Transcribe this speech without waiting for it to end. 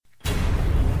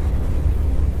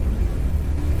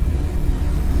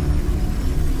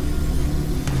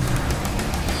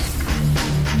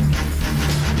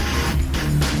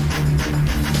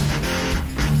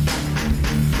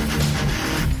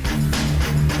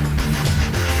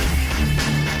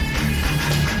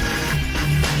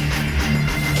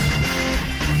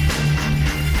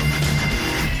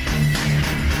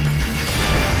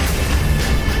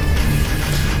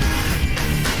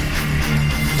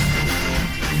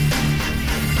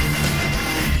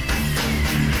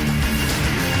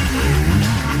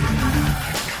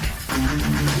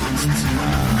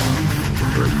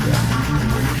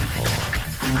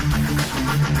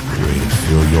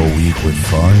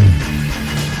fun?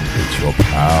 It's your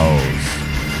pals.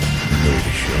 You know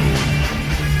the show.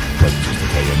 But just to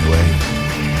tell you anyway,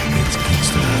 it's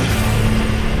Geekster.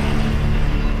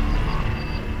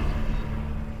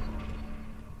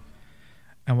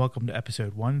 And welcome to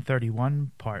episode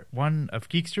 131, part 1 of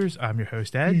Geeksters. I'm your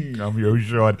host, Ed. I'm your host,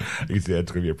 Sean. I can see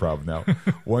that's going to be a problem now.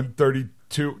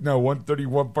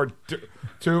 131, part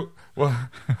 2. Well,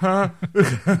 huh?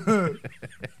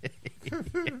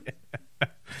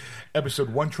 Episode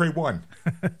 1, Tray 1.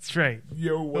 That's right.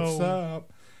 Yo, what's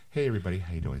up? Hey, everybody.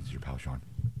 How you doing? This is your pal, Sean.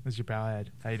 This is your pal,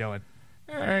 Ed. How you doing?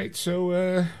 All right. So,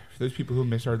 for those people who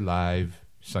miss our live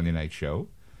Sunday night show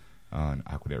on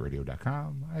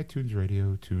AquanetRadio.com, iTunes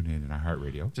Radio, TuneIn, and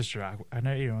iHeartRadio. Just try. I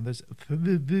know you're on this.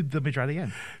 Let me try it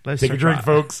again. Let's Take a drink,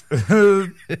 folks.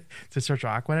 To search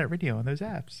Aquanet Radio on those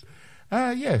apps.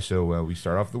 Yeah. So we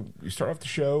start off the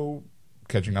show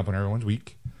catching up on everyone's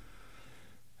week.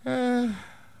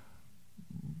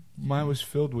 Mine was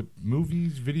filled with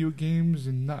movies, video games,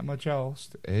 and not much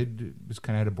else. Ed was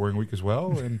kind of had a boring week as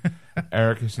well, and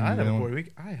Eric is. I had a boring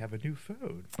week. I have a new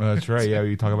phone. That's right. Yeah,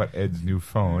 you talk about Ed's new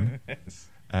phone, Yes.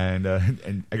 and I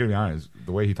gotta be honest,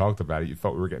 the way he talked about it, you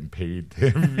felt we were getting paid.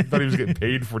 You thought he was getting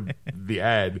paid for the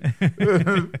ad.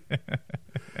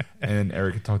 And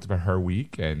Eric talked about her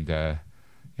week, and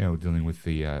dealing with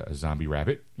the zombie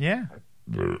rabbit. Yeah.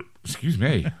 Excuse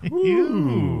me.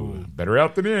 Ooh, better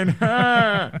out than in.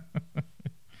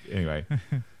 Anyway,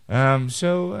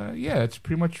 that's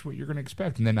pretty much what you're going to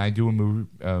expect. And then I do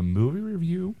a movie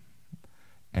review,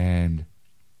 and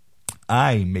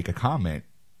I make a comment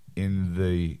in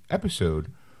the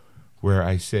episode where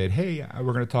I said, "Hey,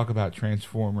 we're going to talk about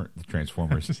Transporter,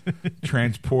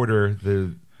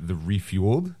 the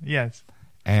refueled." Yes.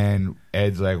 And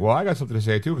Ed's like, "Well, I got something to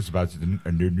say too, because it's about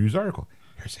a new news article."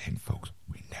 Here's the hint, folks.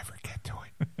 We never get to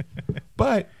it.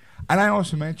 And I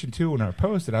also mentioned too in our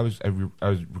post that I was going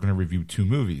to review 2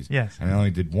 movies. Yes. And I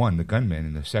only did one, The Gunman,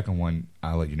 and the second one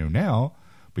I'll let you know now.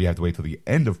 But you have to wait till the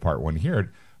end of part 1 to hear it.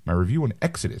 My review on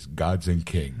Exodus, Gods and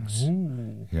Kings.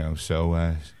 Ooh.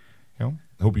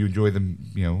 Hope you enjoy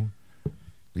the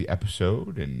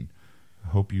episode, and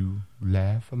hope you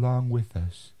laugh along with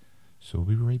us. So we'll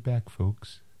be right back,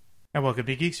 folks. And welcome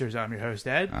to Geeksters. I'm your host,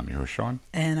 Ed. I'm your host, Sean.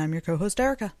 And I'm your co-host,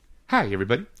 Erica. Hi,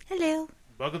 everybody. Hello.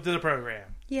 Welcome to the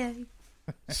program. Yay.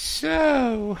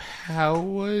 So, how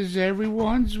was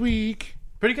everyone's week?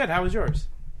 Pretty good. How was yours?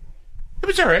 It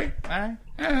was all right. All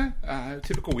right.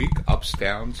 Typical week. Ups,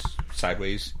 downs,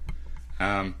 sideways.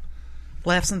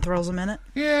 Laughs and thrills a minute.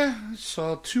 Yeah,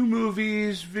 saw 2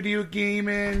 movies, video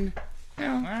gaming. All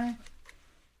right.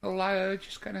 A lot of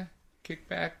just kind of kick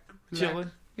back, relax.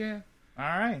 Chilling. Yeah. All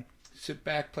right. Sit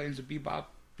back, playing some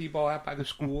b-ball out by the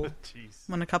school. Jeez.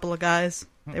 When a couple of guys,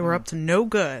 they were up to no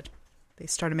good, they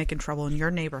started making trouble in your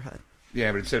neighborhood.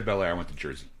 Yeah, but instead of Bel Air, I went to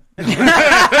Jersey.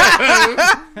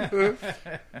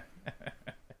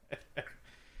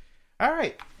 All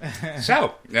right.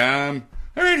 So, all right,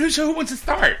 who wants to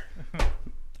start?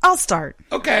 I'll start.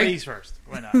 Okay. Ladies first.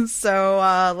 Why not?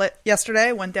 So, yesterday,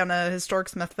 I went down to historic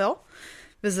Smithville,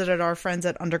 visited our friends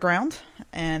at Underground,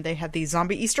 and they had the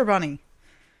zombie Easter bunny.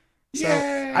 So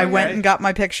Yay! I went and got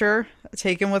my picture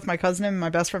taken with my cousin and my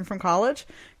best friend from college.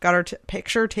 Got our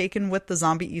picture taken with the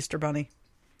zombie Easter bunny.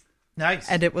 Nice.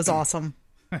 And it was awesome.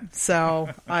 So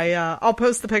I'll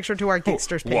post the picture to our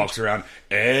Geeksters page. Walks around,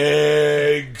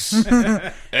 eggs,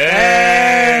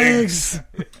 eggs.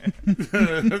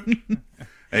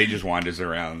 And he just wanders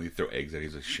around. He throw eggs at. He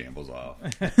just shambles off.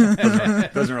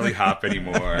 Doesn't really hop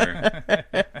anymore.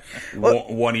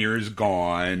 One ear is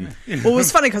gone. Well, it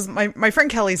was funny because my friend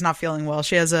Kelly's not feeling well.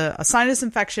 She has a sinus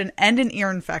infection and an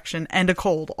ear infection and a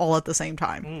cold all at the same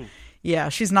time. Yeah,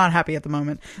 she's not happy at the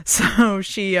moment. So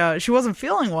she wasn't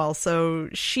feeling well. So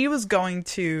she was going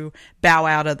to bow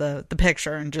out of the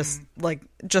picture and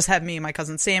just have me and my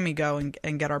cousin Sammy go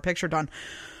and get our picture done.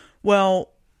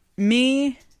 Well,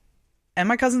 me and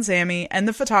my cousin Sammy and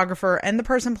the photographer and the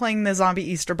person playing the zombie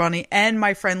Easter bunny and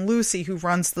my friend Lucy, who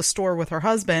runs the store with her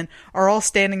husband, are all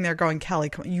standing there going, "Kelly,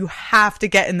 come on, you have to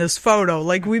get in this photo.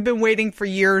 Like, we've been waiting for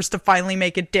years to finally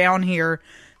make it down here.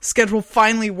 Schedule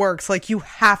finally works. Like, you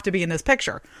have to be in this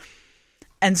picture."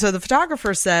 And so the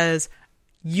photographer says,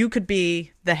 "You could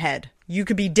be the head. You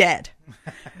could be dead."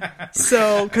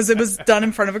 So, because it was done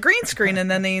in front of a green screen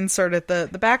and then they inserted the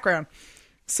background.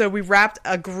 So we wrapped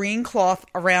a green cloth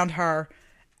around her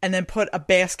and then put a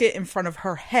basket in front of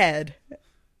her head.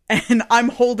 And I'm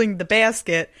holding the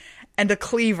basket and a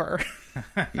cleaver.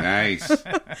 Nice.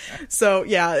 So,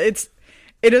 yeah, it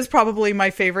is probably my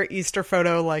favorite Easter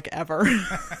photo, like, ever.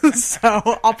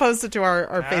 So I'll post it to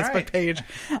our Facebook page.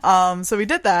 So we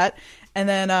did that. And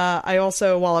then I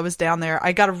also, while I was down there,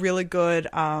 I got a really good,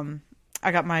 I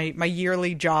got my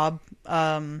yearly job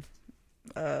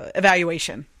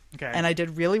evaluation. Okay. And I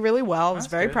did really, really well. I was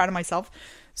That's very good. proud of myself.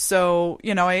 So,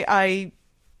 I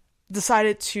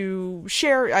decided to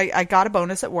share. I got a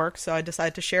bonus at work, so I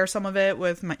decided to share some of it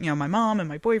with my mom and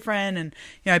my boyfriend, and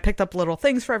I picked up little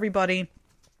things for everybody.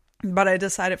 But I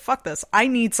decided, fuck this, I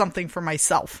need something for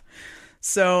myself.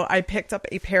 So I picked up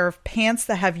a pair of pants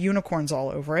that have unicorns all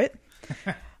over it.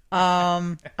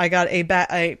 I got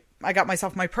I got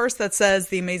myself my purse that says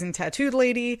 "The Amazing Tattooed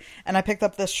Lady," and I picked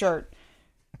up this shirt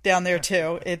down there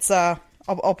too. It's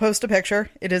I'll post a picture.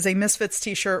 It is a Misfits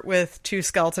t-shirt with 2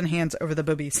 skeleton hands over the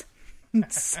boobies.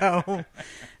 So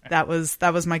that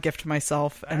was my gift to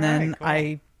myself. And then cool.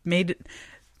 I made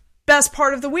best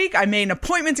part of the week. I made an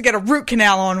appointment to get a root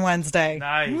canal on Wednesday.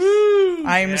 Nice.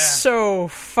 I'm so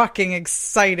fucking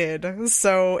excited.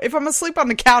 So if I'm asleep on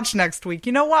the couch next week,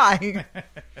 you know why?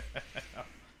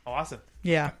 Awesome.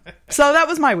 Yeah. So that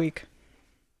was my week.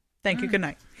 Thank you. Good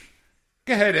night.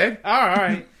 Go ahead, Ed. All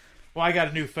right. Well, I got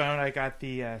a new phone. I got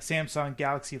the Samsung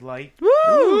Galaxy Light,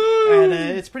 Woo! and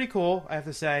it's pretty cool. I have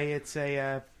to say, it's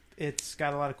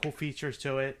got a lot of cool features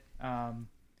to it.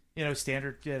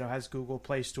 Standard. Has Google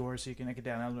Play Store, so you can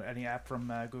download any app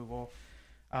from Google.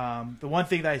 The one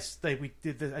thing that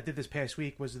I did this past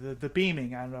week was the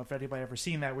beaming. I don't know if anybody ever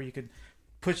seen that, where you could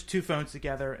push 2 phones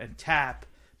together and tap,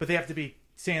 but they have to be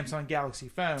Samsung Galaxy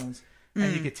phones.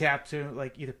 And you could tap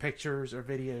to either pictures or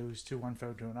videos to one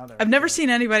phone to another. I've never seen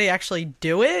anybody actually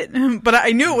do it, but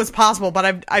I knew it was possible.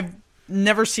 But I've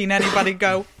never seen anybody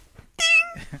go.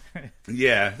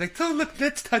 Yeah, like, oh, look,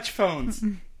 let's touch phones.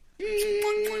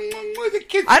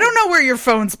 I don't know where your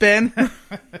phone's been.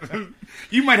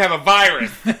 You might have a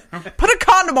virus. Put a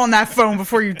condom on that phone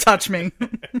before you touch me.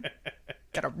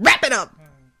 Gotta wrap it up.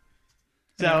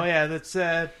 So yeah, that's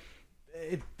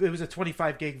it was a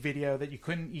 25 gig video that you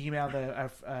couldn't email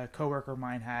that a coworker of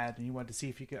mine had, and he wanted to see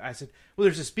if you could. I said, well,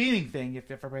 there's this beaming thing.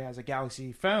 If everybody has a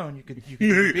Galaxy phone, you could do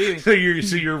beaming. So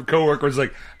your coworker was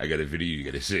like, I got a video you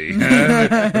got to see.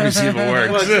 Let me see if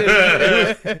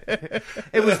it works.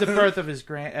 It was the birth of his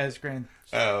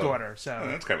granddaughter. So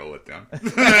That's kind of a letdown.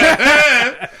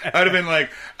 I'd have been like,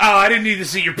 oh, I didn't need to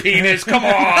see your penis. Come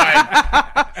on.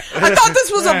 I thought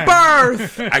this was a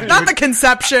birth, not the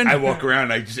conception. I walk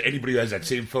around, anybody who has that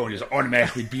same phone just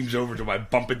automatically beams over to my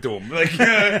bump into him. Like,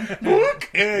 look,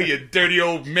 you dirty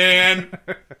old man.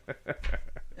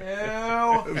 Ew.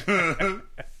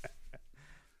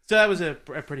 So that was a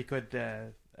pretty good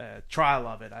trial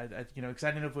of it. I because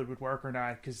I didn't know if it would work or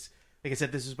not. Because, like I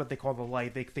said, this is what they call the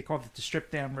Lite. They called it the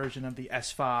stripped down version of the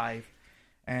S5.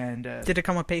 And Did it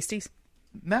come with pasties?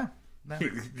 no.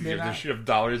 You should have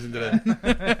dollars into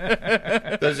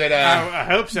that. Does it? I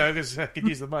hope so, because I could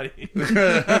use the money.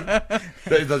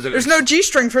 Does it? There's no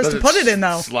G-string for us to put it in,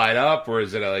 though. Slide up, or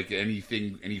is it like any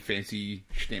fancy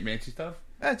stuff?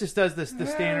 That just does the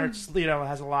standard. It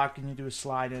has a lock, and you do a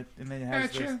slide it, and then it has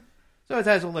Gotcha. this. So it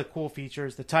has all the cool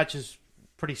features. The touch is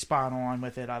pretty spot on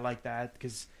with it. I like that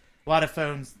because a lot of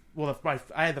phones. Well,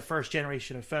 I had the first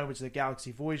generation of phone, which is the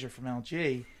Galaxy Voyager from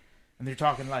LG, and they're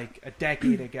talking like a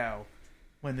decade ago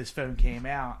when this phone came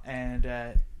out, and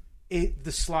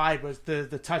the slide was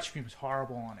the touchscreen was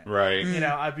horrible on it. Right.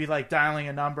 I'd be like dialing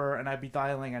a number, and I'd be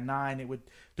dialing a 9. It would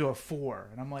do a 4,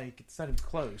 and I'm like, it's not even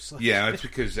close. Yeah, that's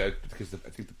because I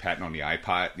think the patent on the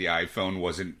iPhone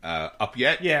wasn't up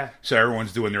yet. Yeah. So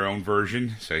everyone's doing their own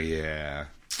version. So yeah.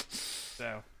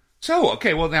 So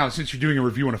okay. Well, now since you're doing a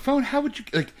review on a phone, how would you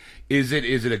like? Is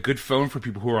it a good phone for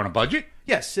people who are on a budget?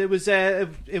 yes, it was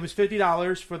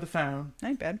 $50 for the phone.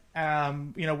 Ain't bad.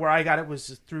 Where I got it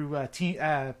was through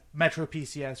Metro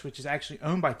PCS, which is actually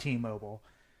owned by T-Mobile.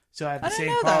 So I have the didn't same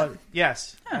know quality. that.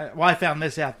 Yes. I found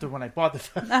this out when I bought the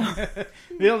phone.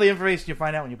 The only information you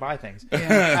find out when you buy things.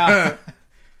 Yeah.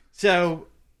 So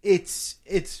it's.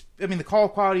 The call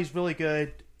quality is really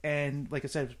good, and like I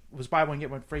said, it was buy one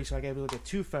get one free. So I gave it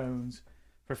 2 phones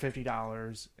for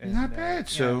 $50. And, Not bad.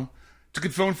 So it's a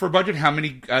good phone for a budget. How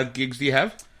many gigs do you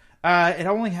have? It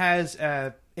only has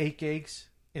 8 gigs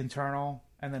internal,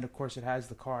 and then of course it has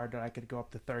the card that I could go up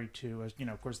to 32. As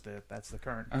of course that's the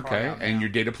current. Okay, card out and now. your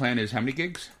data plan is how many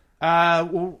gigs?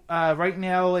 Right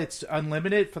now it's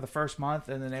unlimited for the first month,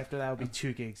 and then after that will be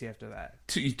 2 gigs after that.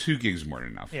 2 gigs is more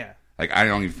than enough. Yeah. Like I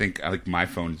don't even think like my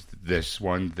phone's this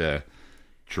one, the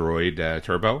Droid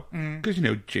Turbo, because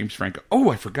James Franco.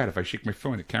 Oh, I forgot if I shake my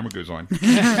phone, the camera goes on.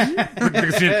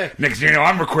 Next thing you know,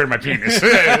 I'm recording my penis,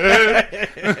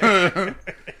 and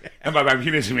by my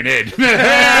penis I mean Ed.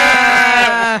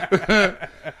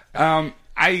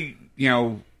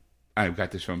 I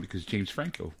got this phone because James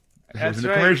Franco That was in the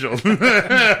right. commercial.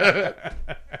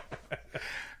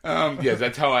 Yes,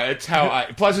 that's how I.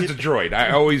 Plus, it's a droid.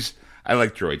 I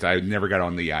like droids. I never got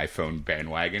on the iPhone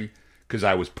bandwagon because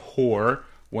I was poor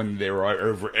when they were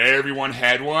over. Everyone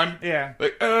had one. Yeah.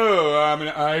 Like, oh, I'm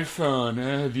an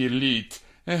iPhone, the elite.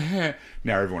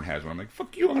 Now everyone has one. I'm like,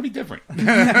 fuck you. I want to be different.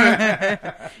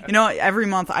 You know, every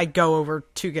month I go over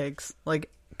 2 gigs,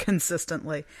 like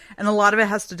consistently, and a lot of it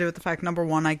has to do with the fact, number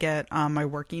one, I get my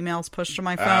work emails pushed to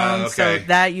my phone, so okay.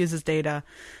 that uses data.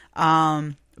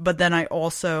 But then I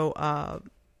also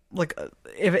like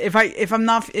if I'm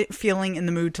not feeling in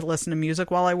the mood to listen to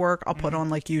music while I work, I'll put on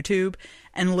like YouTube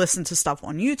and listen to stuff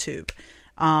on YouTube.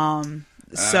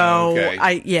 So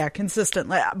okay.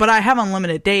 consistently, but I have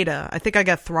unlimited data. I think I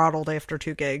get throttled after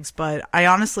 2 gigs, but I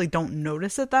honestly don't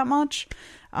notice it that much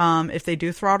if they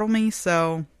do throttle me.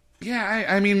 So yeah,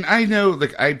 I mean, I know,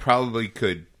 like, I probably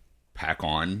could pack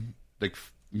on like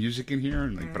music in here,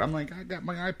 and like, but I'm like, I got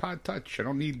my iPod Touch. I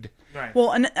don't need. Right.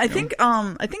 Well, and I think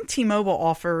T-Mobile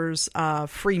offers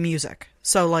free music.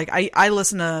 So like I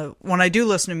listen to, when I do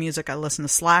listen to music, I listen to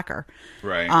Slacker.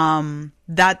 Right.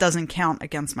 That doesn't count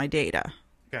against my data.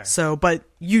 Okay. So, but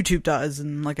YouTube does,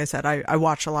 and like I said, I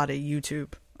watch a lot of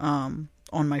YouTube on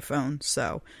my phone.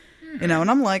 So, you know,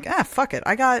 and I'm like, fuck it.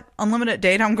 I got unlimited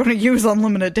data. I'm going to use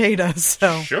unlimited data.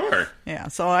 So Sure. yeah.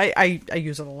 So I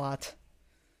use it a lot.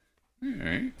 All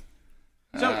right.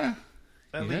 So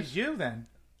that leaves you then.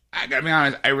 I gotta be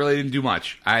honest, I really didn't do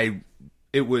much.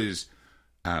 It was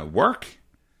work,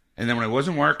 and then when I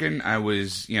wasn't working, I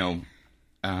was,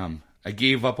 I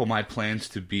gave up on my plans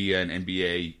to be an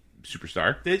NBA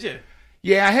superstar. Did you?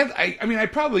 Yeah,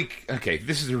 okay,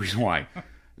 this is the reason why.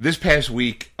 This past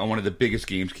week, one of the biggest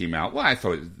games came out. Well, I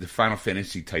thought the Final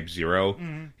Fantasy Type 0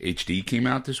 HD came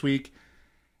out this week.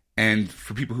 And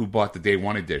for people who bought the Day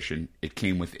 1 edition, it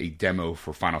came with a demo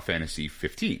for Final Fantasy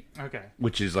 15. Okay.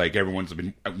 Which is like, everyone's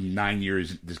been 9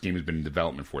 years, this game has been in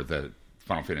development for, the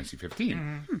Final Fantasy 15.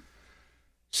 Mm-hmm.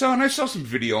 So, and I saw some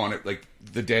video on it, like,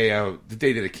 the day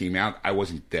that it came out. I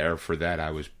wasn't there for that.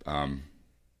 I was, I don't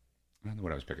know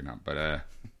what I was picking up, but,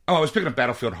 I was picking up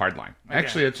Battlefield Hardline. Okay.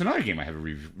 Actually, it's another game I have a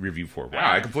review for.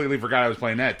 Wow, I completely forgot I was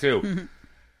playing that, too.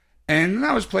 And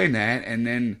I was playing that, and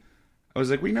then I was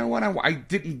like, well, you know what? I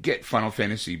didn't get Final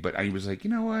Fantasy, but I was like, you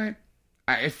know what?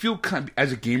 I feel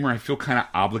as a gamer, I feel kind of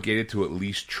obligated to at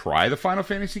least try the Final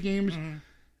Fantasy games.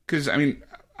 Because, I mean,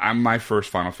 my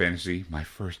first popped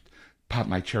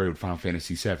my cherry with Final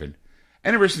Fantasy 7.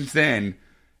 And ever since then,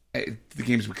 the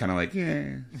games were kind of like,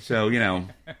 yeah. So, you know,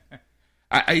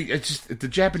 I just, the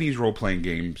Japanese role-playing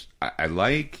games, I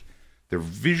like. They're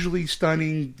visually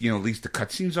stunning, at least the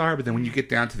cutscenes are, but then when you get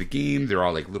down to the game, they're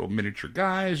all like little miniature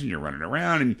guys, and you're running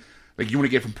around, and like you want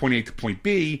to get from point A to point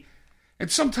B,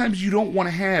 and sometimes you don't want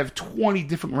to have 20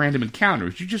 different random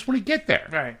encounters, you just want to get there.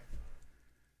 Right.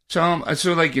 So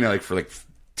like, like for like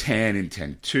 10 and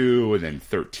 10-2, and then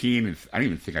 13, and I don't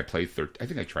even think I played 13, I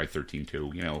think I tried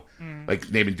 13-2, like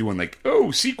they've been doing like,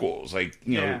 sequels, like,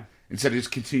 instead of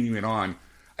just continuing it on.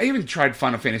 I even tried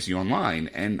Final Fantasy Online,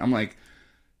 and I'm like,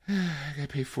 I gotta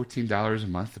pay $14 a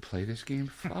month to play this game?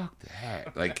 Fuck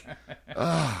that. Like,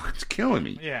 it's killing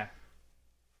me. Yeah.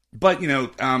 But,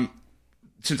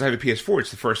 since I have a PS4,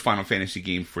 it's the first Final Fantasy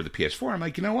game for the PS4. I'm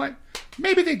like, you know what?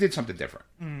 Maybe they did something different.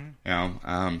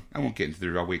 I won't get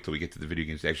into I'll wait till we get to the video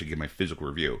games to actually give my physical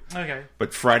review. Okay.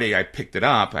 But Friday I picked it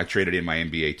up. I traded in my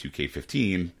NBA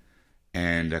 2K15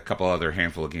 and a couple other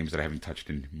handful of games that I haven't touched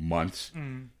in months.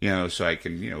 So I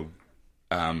can,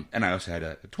 and I also had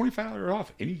a $25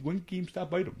 off any one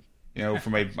GameStop item, for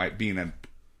my being a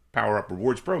Power Up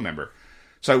Rewards Pro member.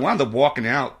 So I wound up walking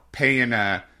out paying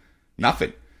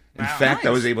nothing. In fact, nice.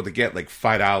 I was able to get like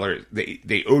 $5.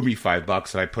 They owed me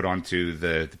 $5 that I put onto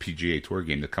the PGA Tour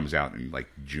game that comes out in like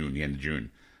June, the end of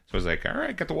June. So I was like, all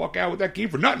right, got to walk out with that game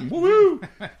for nothing.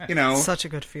 Woohoo! Such a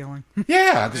good feeling.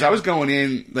 Yeah, because I was going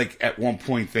in like at one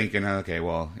point thinking, okay,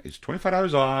 well, it's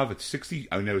 $25 off. It's it's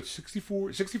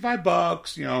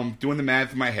 $65. I'm doing the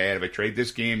math in my head. If I trade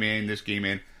this game in,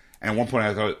 and at one point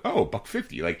I thought,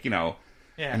 $1.50, like, Yeah.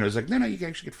 And I was like, no, you can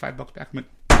actually get $5 back. I'm like,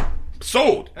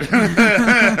 sold. and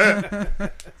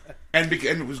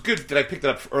it was good that I picked it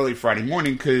up early Friday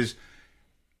morning because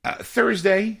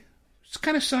Thursday. It's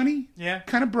kind of sunny. Yeah.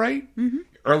 Kind of bright. Mm-hmm.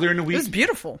 Earlier in the week. It was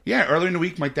beautiful. Yeah, earlier in the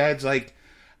week, my dad's like,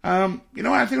 you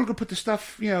know what, I think I'm going to put the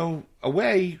stuff,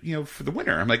 away, for the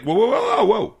winter. I'm like,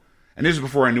 whoa. And this is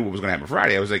before I knew what was going to happen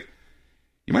Friday. I was like,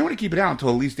 you might want to keep it out until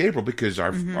at least April because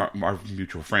our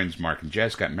mutual friends, Mark and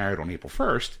Jess, got married on April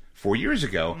 1st, 4 years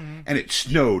ago, and it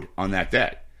snowed on that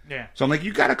day. Yeah. So I'm like,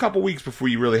 you got a couple weeks before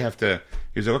you really have to.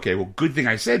 He was like, okay, well, good thing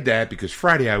I said that because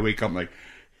Friday I wake up, I'm like,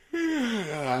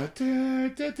 you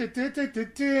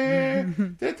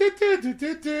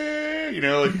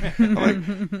know, like, I'm like,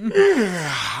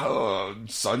 oh,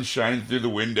 sun shining through the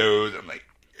windows. I'm like,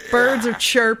 Birds are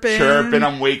chirping.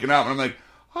 I'm waking up, and I'm like,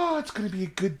 oh, it's gonna be a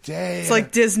good day. It's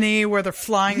like Disney where they're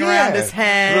flying around his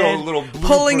head, little blue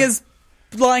pulling bird. his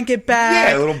blanket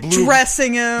back, little blue,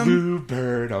 dressing him. Blue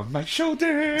bird on my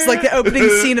shoulder. It's like the opening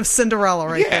scene of Cinderella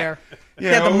right there.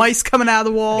 Yeah, the mice coming out of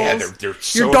the walls. Yeah, they're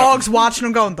your dog's watching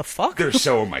them going, the fuck? They're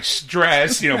sewing my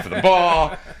dress, for the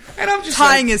ball. And I'm just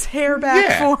tying his hair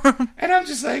back for him. And I'm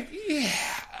just like,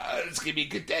 it's going to be a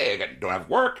good day. I don't have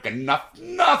work. I got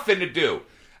nothing to do.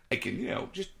 I can,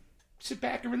 just sit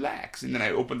back and relax. And then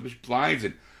I open the blinds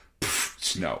and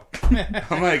snow.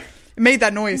 I'm like... It made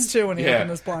that noise, too, when he opened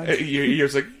his blinds. Your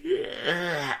ears like...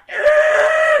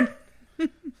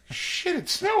 Shit,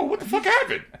 it's snow. What the fuck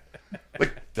happened?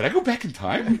 Like, did I go back in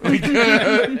time?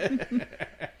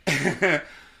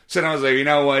 So then I was like, you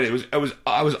know what?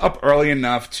 I was up early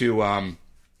enough to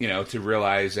to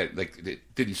realize that it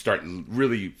didn't start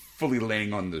really fully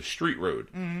laying on the street road.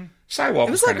 Mm-hmm. Sidewalk.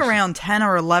 It was like around 10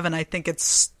 or 11. I think it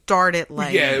started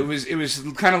laying. Yeah, it was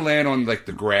kind of laying on like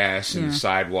the grass and the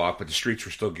sidewalk, but the streets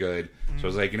were still good. Mm-hmm. So I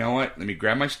was like, you know what? Let me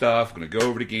grab my stuff. I'm gonna go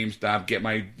over to GameStop, get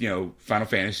my Final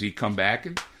Fantasy, come back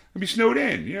and. I'll be snowed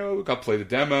in, I'll play the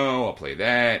demo, I'll play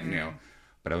that,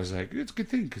 But I was like, it's a good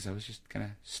thing because I was just kind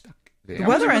of stuck. The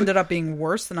weather ended up being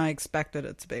worse than I expected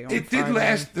it to be. It did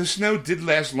last. The snow did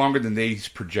last longer than they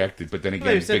projected, but then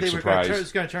again, big surprise. It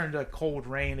was going to turn into cold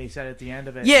rain. They said at the end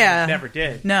of it. Yeah, it never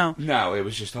did. No, it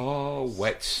was just all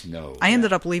wet snow. I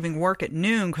ended up leaving work at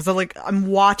noon because I'm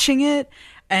watching it,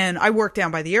 and I work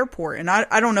down by the airport, and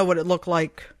I don't know what it looked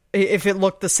like, if it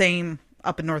looked the same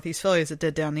up in Northeast Philly as it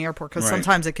did down the airport, because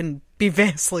sometimes it can be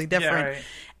vastly different. Yeah, right.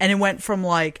 And it went from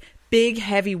like big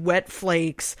heavy wet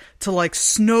flakes to like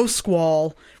snow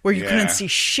squall where you couldn't see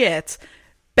shit,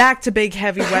 back to big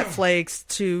heavy wet flakes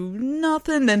to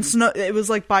nothing, then snow. It was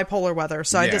like bipolar weather.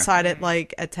 So I decided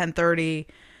like at 10:30,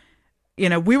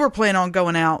 we were planning on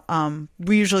going out.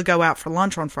 We usually go out for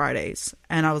lunch on Fridays,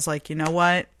 and I was like, you know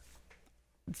what?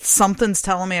 Something's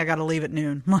telling me I got to leave at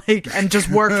noon, and just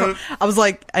work. I was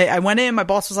like, I went in, my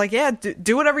boss was like, yeah,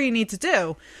 do whatever you need to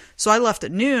do. So I left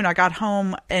at noon. I got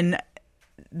home, and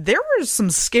there were some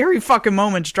scary fucking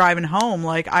moments driving home.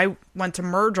 Like, I went to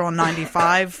merge on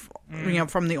 95,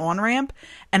 from the on-ramp,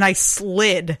 and I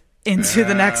slid into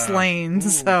the next lane. Ooh.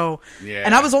 So,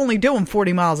 and I was only doing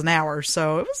 40 miles an hour.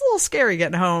 So it was a little scary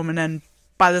getting home. And then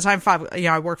by the time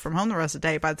I worked from home the rest of the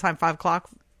day. By the time 5 o'clock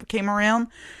came around,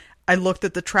 I looked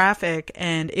at the traffic,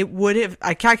 and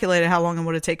I calculated how long it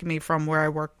would have taken me from where I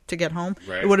work to get home.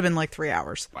 Right. It would have been like 3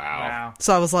 hours. Wow.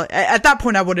 So I was like, at that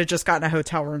point, I would have just gotten a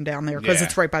hotel room down there because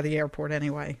it's right by the airport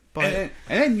anyway. But and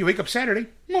then you wake up Saturday,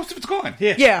 most of it's gone.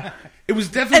 Yeah. It was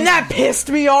definitely. And that pissed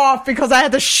me off because I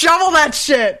had to shovel that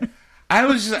shit. I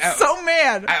was so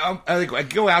mad. I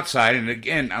go outside, and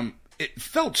again, it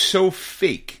felt so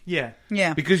fake. Yeah.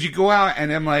 Because you go out,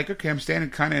 and I'm like, okay, I'm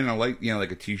standing kind of in a light,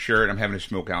 like a t-shirt. I'm having a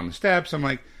smoke out on the steps. I'm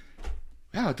like,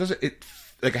 wow,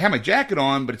 like I have my jacket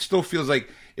on, but it still feels like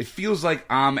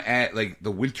I'm at like the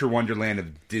winter wonderland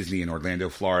of Disney in Orlando,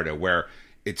 Florida, where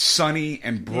it's sunny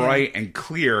and bright and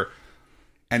clear,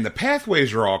 and the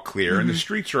pathways are all clear and the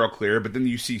streets are all clear, but then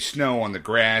you see snow on the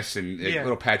grass and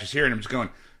little patches here, and I'm just going,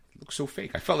 looks so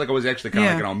fake. I felt like I was actually kind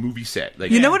of like on a movie set. Like,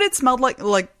 you know what it smelled like?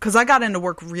 Like, because I got into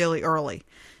work really early,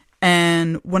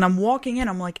 and when I'm walking in,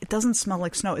 I'm like, it doesn't smell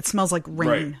like snow. It smells like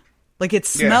rain. Right. Like it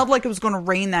smelled like it was going to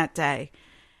rain that day,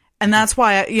 and that's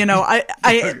why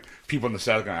I people in the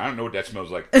South going, I don't know what that smells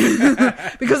like.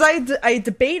 Because I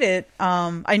debated.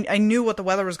 I knew what the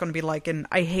weather was going to be like, and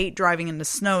I hate driving in the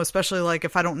snow, especially like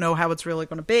if I don't know how it's really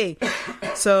going to be.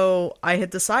 So I had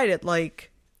decided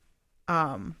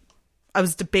I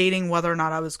was debating whether or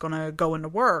not I was going to go into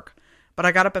work, but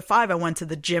I got up at 5. I went to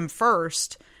the gym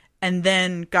first and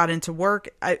then got into work.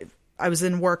 I was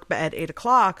in work at 8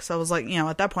 o'clock. So I was like,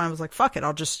 at that point I was like, fuck it.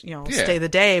 I'll just, stay the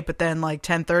day. But then like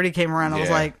 10:30 came around. I was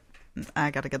like,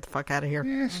 I got to get the fuck out of here.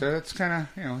 Yeah. So that's kind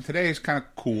of, today is kind of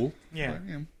cool. Yeah.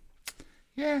 But,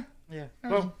 yeah.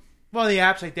 Well, the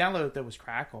apps I downloaded that was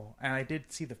Crackle, and I did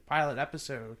see the pilot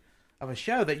episode of a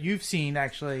show that you've seen,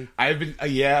 actually. I've been...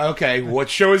 okay. What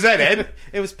show is that, Ed?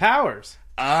 It was Powers.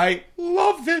 I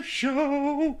love this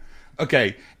show.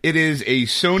 Okay. It is a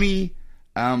Sony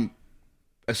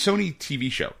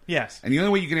TV show. Yes. And the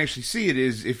only way you can actually see it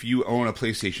is if you own a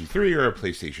PlayStation 3 or a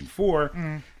PlayStation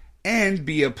 4 and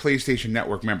be a PlayStation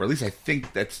Network member. At least I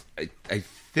think that's... I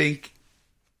think...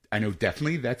 I know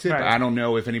definitely that's it, but I don't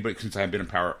know if anybody... Since I've been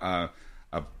a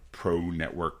Pro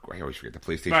Network. I always forget the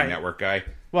PlayStation Right. Network guy.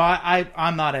 Well,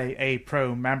 I'm not a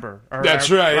pro member.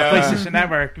 That's or right, a PlayStation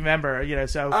Network member,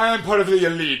 so I'm part of the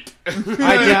elite.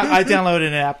 I downloaded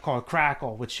an app called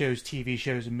Crackle, which shows TV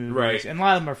shows and movies, Right. and a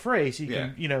lot of them are free, so you Yeah.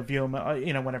 can view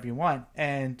them whenever you want.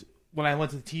 And when I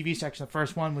went to the TV section, the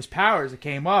first one was Powers. It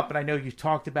came up, and I know you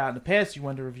talked about in the past you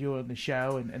wanted to review it on the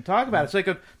show and talk about it.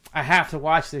 So I have to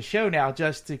watch this show now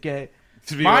just to get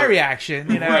my reaction.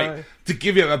 Right. To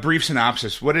give you a brief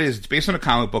synopsis, what it is, it's based on a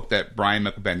comic book that Brian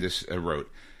Michael Bendis wrote.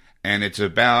 And it's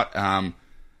about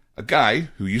a guy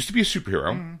who used to be a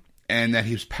superhero, and that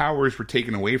his powers were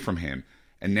taken away from him.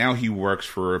 And now he works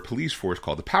for a police force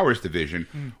called the Powers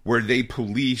Division, where they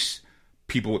police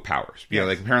people with powers. Yes.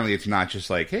 Like apparently it's not just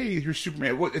like, hey, you're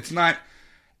Superman. Well, it's not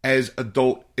as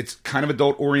adult. It's kind of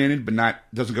adult oriented, but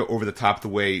doesn't go over the top the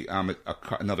way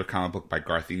another comic book by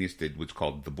Garth Ennis did, was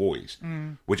called The Boys,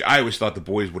 which I always thought The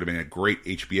Boys would have been a great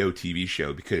HBO TV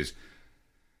show, because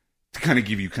to kind of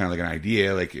give you kind of like an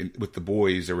idea, like with The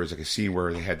Boys, there was like a scene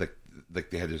where they had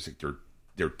they had this like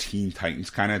their Teen Titans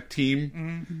kind of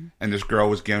team, and this girl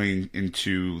was going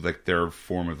into like their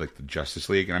form of like the Justice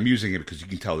League, and I'm using it because you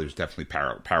can tell there's definitely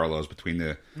parallels between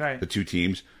the two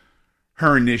teams.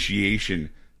 Her initiation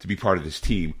to be part of this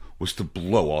team was to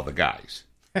blow all the guys.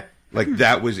 Like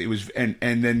that was and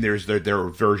then there's their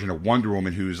version of Wonder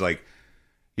Woman, who's like,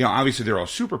 obviously they're all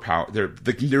superpower.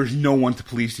 There's no one to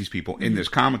police these people in this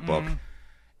comic book,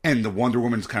 and the Wonder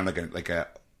Woman's kind of like a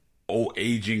old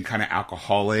aging kind of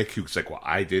alcoholic who's like, well,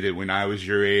 I did it when I was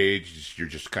your age. You're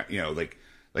just kind of, like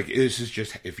this is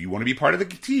just, if you want to be part of the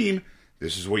team,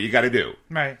 this is what you got to do.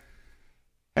 Right.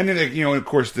 And then of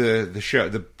course the show,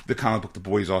 the comic book The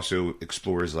Boys also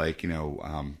explores like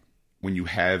when you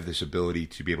have this ability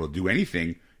to be able to do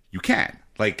anything, you can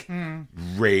like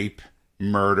rape,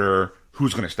 murder.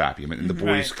 Who's going to stop you? And the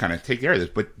boys kind of take care of this.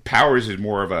 But Powers is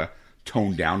more of a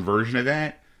toned down version of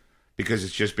that, because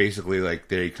it's just basically like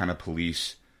they kind of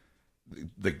police.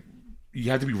 Like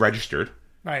you have to be registered,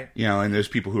 right? And there's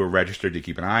people who are registered to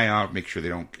keep an eye out, make sure they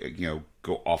don't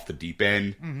go off the deep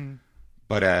end. Mm-hmm.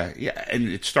 But and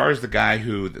it stars the guy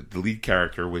who the lead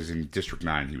character was in District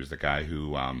 9. He was the guy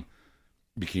who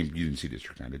became. You didn't see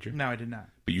District 9, did you? No, I did not.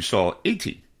 But you saw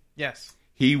 18. Yes.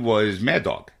 He was Mad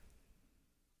Dog.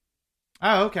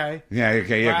 Oh, okay. Yeah,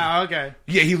 okay, yeah. Wow, okay.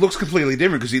 Yeah, he looks completely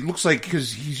different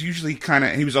because he's usually kind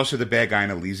of. He was also the bad guy in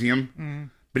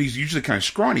Elysium, but he's usually kind of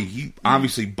scrawny. He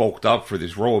obviously bulked up for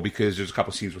this role because there's a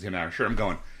couple scenes with him out of shirt. I'm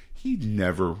going, he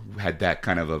never had that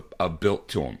kind of a built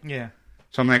to him. Yeah.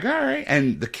 So I'm like, all right.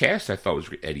 And the cast I thought was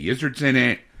great. Eddie Izzard's in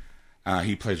it.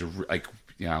 He plays when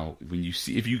you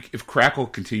see if Crackle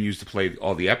continues to play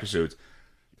all the episodes,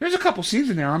 there's a couple scenes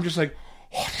in there I'm just like,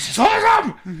 oh, this is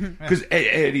awesome! Because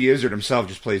Eddie Izzard himself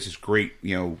just plays this great,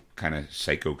 kind of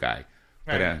psycho guy.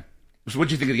 Right. But so what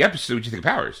did you think of the episode? What did you think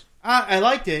of Powers? I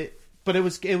liked it, but it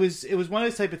was one of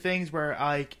those type of things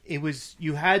where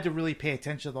you had to really pay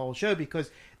attention to the whole show, because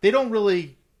they don't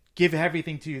really give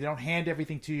everything to you. They don't hand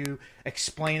everything to you,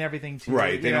 explain everything to you.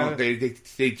 Right. They don't.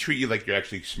 They treat you like you're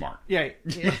actually smart. Yeah.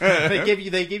 They give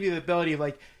you the ability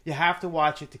of you have to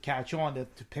watch it to catch on to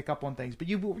pick up on things, but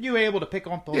you were able to pick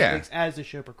up on things as the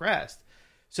show progressed.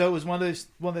 So it was one of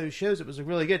those shows that was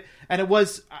really good, and it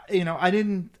was I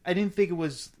didn't think it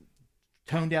was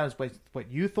toned down as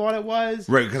what you thought it was.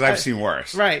 Right, because I've seen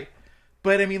worse. Right.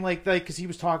 But I mean, because he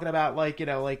was talking about he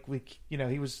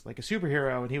was like a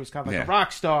superhero, and he was kind of like a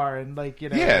rock star, and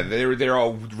yeah, they're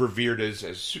all revered as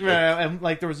and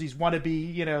there was these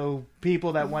wannabe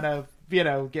people that want to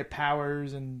get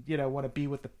powers and want to be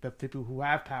with the people who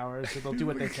have powers, so they'll do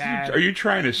what they can. Are you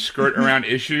trying to skirt around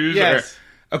issues? Yes.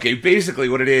 Okay, basically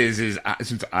what it is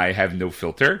since I have no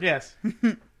filter. Yes.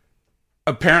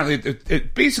 Apparently,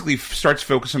 it basically starts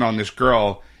focusing on this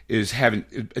girl is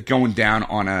going down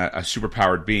on a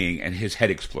superpowered being, and his head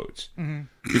explodes.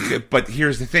 Mm-hmm. But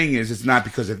here's the thing: it's not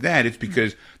because of that. It's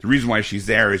because the reason why she's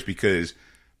there is because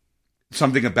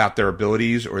something about their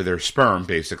abilities or their sperm,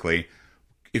 basically.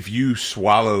 If you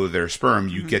swallow their sperm,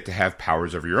 you get to have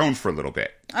powers of your own for a little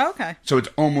bit. Oh, okay. So it's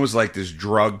almost like this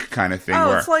drug kind of thing. Oh,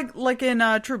 where, it's like in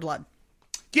True Blood.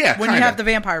 Yeah, when you have the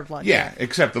vampire blood. Yeah,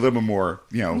 except a little bit more,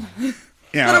 a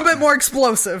little bit more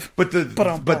explosive. But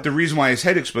the reason why his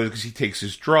head explodes is because he takes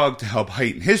his drug to help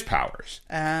heighten his powers.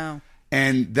 Oh.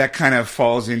 And that kind of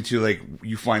falls into,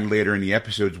 you find later in the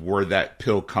episodes where that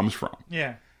pill comes from.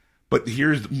 Yeah. But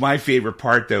here's my favorite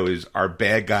part, though, is our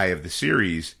bad guy of the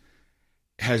series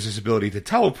has this ability to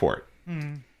teleport.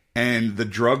 Mm. And the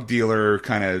drug dealer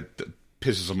kind of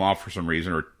pisses him off for some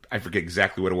reason, or I forget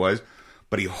exactly what it was,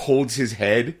 but he holds his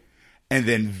head and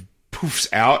then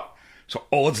poofs out. So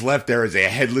all that's left there is a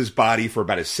headless body for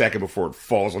about a second before it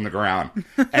falls on the ground.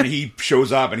 And he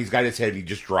shows up and he's got his head and he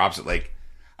just drops it like,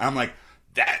 I'm like,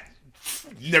 that,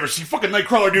 never see fucking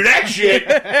Nightcrawler do that shit.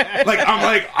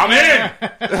 I'm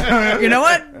in. You know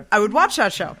what? I would watch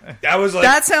that show. I was like,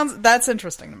 that's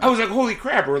interesting to me. I was like, holy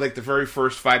crap. Or like the very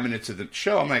first 5 minutes of the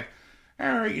show, I'm like,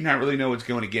 all right, you not really know what's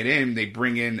going to get in. They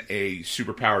bring in a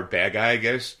superpowered bad guy, I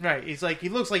guess. Right. He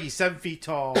looks like he's 7 feet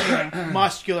tall,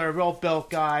 muscular, well built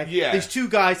guy. Yeah. These two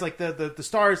guys, like the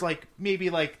star is like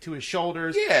maybe like to his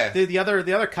shoulders. Yeah. The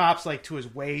other cop's like to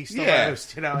his waist. Yeah.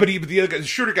 Almost, you know. But the other guy, the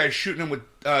shorter guy's shooting him with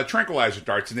tranquilizer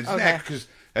darts in his neck because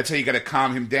that's how you got to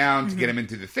calm him down to get him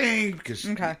into the thing.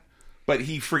 But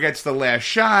he forgets the last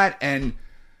shot and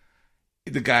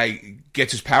the guy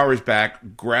gets his powers back,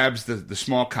 grabs the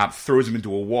small cop, throws him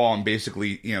into a wall, and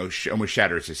basically, almost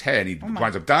shatters his head. He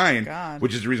winds up dying,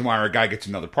 which is the reason why our guy gets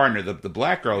another partner, the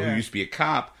black girl who used to be a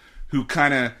cop, who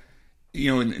kind of,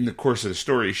 in the course of the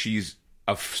story, she's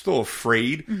still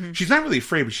afraid. Mm-hmm. She's not really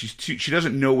afraid, but she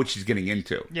doesn't know what she's getting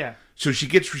into. Yeah. So she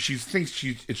thinks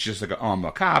it's just like, I'm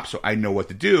a cop, so I know what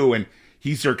to do, and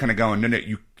he's there kind of going, no,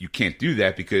 you can't do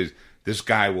that because this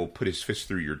guy will put his fist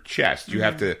through your chest. You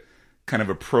have to kind of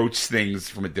approach things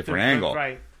from a different angle.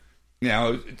 Right.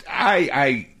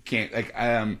 I can't, like,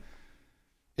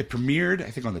 it premiered, I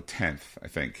think, on the 10th, I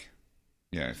think.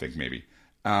 Yeah, I think maybe.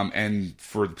 And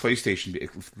for the PlayStation, it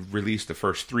released the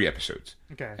first 3 episodes.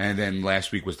 Okay. And then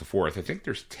last week was the 4th. I think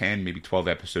there's 10, maybe 12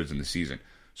 episodes in the season.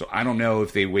 So I don't know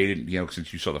if they waited,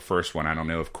 since you saw the first one, I don't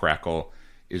know if Crackle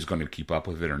is going to keep up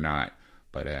with it or not.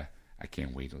 But I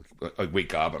can't wait to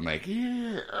wake up. I'm like,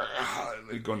 yeah,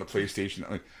 going to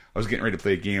PlayStation. I was getting ready to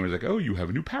play a game. I was like, oh, you have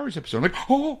a new Powers episode. I'm like,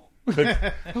 oh.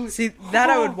 See, that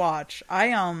I would watch.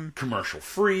 Commercial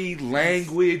free,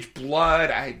 language,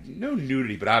 blood. No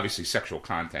nudity, but obviously sexual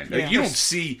content. Like, you don't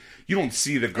see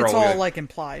the girl. It's all like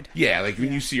implied. Yeah, like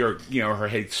when you see her, her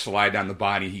head slide down the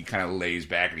body, he kind of lays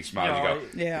back and he smiles.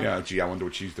 You go, gee, I wonder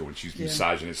what she's doing. She's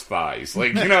massaging his thighs.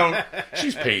 Like,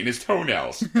 she's painting his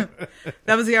toenails.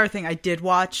 That was the other thing. I did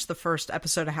watch the first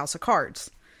episode of House of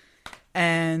Cards.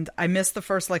 And I missed the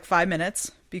first 5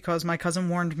 minutes because my cousin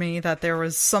warned me that there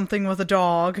was something with a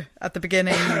dog at the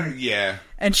beginning. Yeah.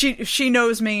 And she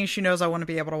knows me. She knows I want to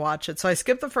be able to watch it. So I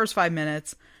skipped the first 5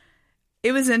 minutes.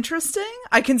 It was interesting.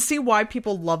 I can see why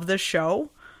people love this show,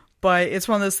 but it's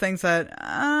one of those things that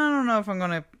I don't know if I'm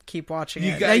going to keep watching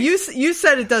it. Now, you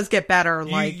said it does get better.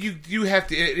 You have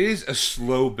to. It is a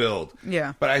slow build.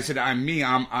 Yeah. But I said I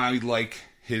like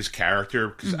his character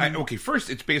because first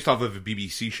it's based off of a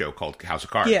BBC show called House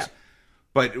of Cards. Yeah.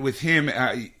 But with him,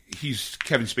 he's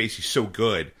Kevin Spacey's so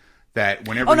good that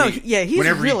whenever he's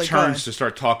really he turns good to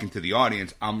start talking to the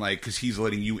audience, I'm like, because he's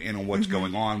letting you in on what's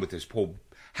going on with this whole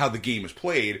how the game is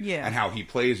played and how he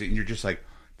plays it, and you're just like,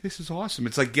 this is awesome.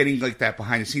 It's like getting like that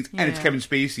behind the scenes, and it's Kevin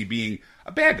Spacey being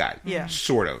a bad guy,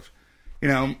 sort of,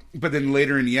 But then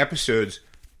later in the episodes,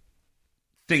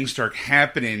 things start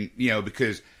happening,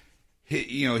 because.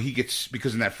 He gets,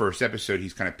 because in that first episode,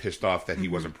 he's kind of pissed off that he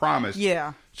wasn't promised.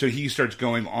 Yeah. So he starts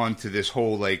going on to this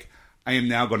whole, I am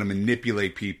now going to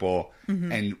manipulate people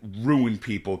and ruin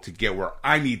people to get where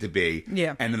I need to be.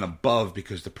 Yeah. And then above,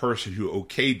 because the person who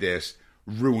okayed this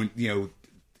ruined,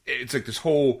 it's like this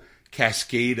whole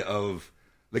cascade of,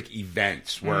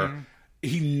 events where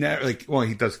he never,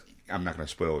 he does, I'm not going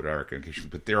to spoil it, Erica, in case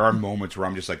but there are moments where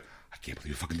I'm just like, I can't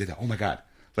believe you fucking did that. Oh my God.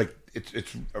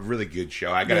 It's a really good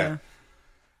show.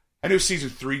 I know season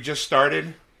 3 just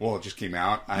started. Well, it just came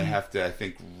out. I have to, I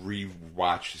think,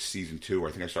 re-watch season 2. Or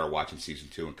I think I started watching season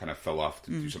 2 and kind of fell off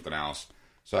to do something else.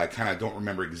 So I kind of don't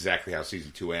remember exactly how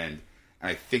season 2 ended.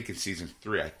 And I think in season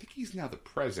 3, I think he's now the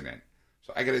president.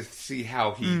 So I got to see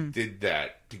how he did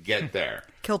that to get there.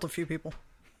 Killed a few people.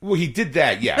 Well, he did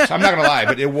that, yes. I'm not going to lie,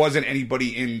 but it wasn't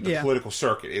anybody in the political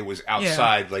circuit. It was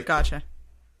outside, Gotcha.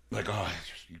 He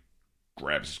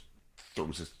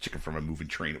throws his chicken from a moving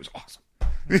train. It was awesome.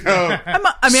 I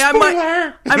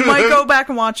might go back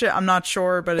and watch it. I'm not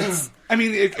sure, but it's.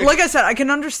 Like I said, I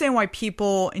can understand why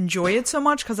people enjoy it so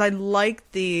much because I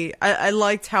liked I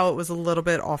liked how it was a little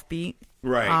bit offbeat,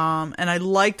 right? And I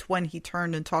liked when he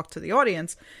turned and talked to the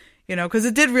audience, because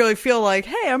it did really feel like,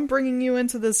 hey, I'm bringing you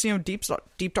into this,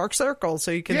 deep dark circle,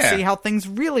 so you can see how things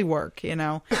really work,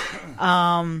 But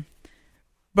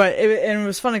it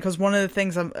was funny because one of the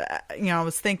things I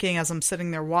was thinking as I'm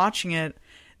sitting there watching it.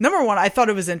 Number one, I thought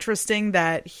it was interesting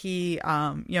that he,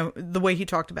 the way he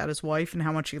talked about his wife and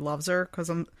how much he loves her. Because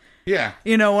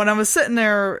when I was sitting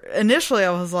there initially,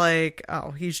 I was like, oh,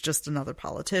 he's just another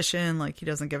politician. Like, he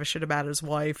doesn't give a shit about his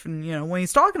wife. And, when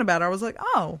he's talking about her, I was like,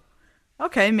 oh,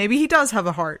 okay, maybe he does have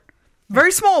a heart.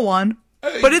 Very small one,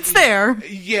 but it's there.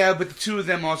 Yeah, but the two of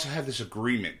them also have this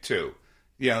agreement too.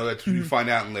 That's what you find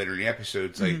out later in the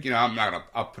episodes. Like, I'm not gonna.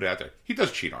 I'll put it out there. He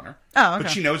does cheat on her. Oh, okay.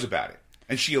 But she knows about it,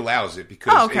 and she allows it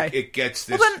because it gets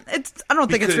this. Well, then I don't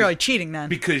think it's really cheating then.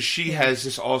 Because she has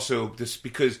this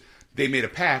because they made a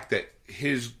pact that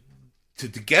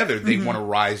together they want to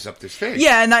rise up this thing.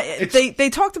 Yeah, and they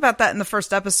talked about that in the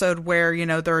first episode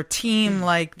where they're a team,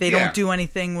 like they don't do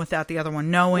anything without the other one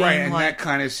knowing. Right, and like, that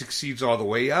kind of succeeds all the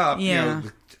way up. Yeah.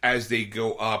 As they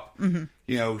go up,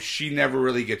 she never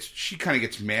really gets. She kind of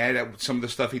gets mad at some of the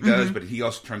stuff he does, but he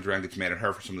also turns around and gets mad at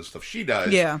her for some of the stuff she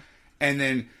does. Yeah, and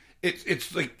then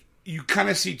it's like you kind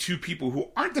of see two people who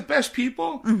aren't the best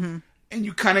people, and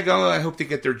you kind of go, I hope they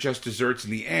get their just desserts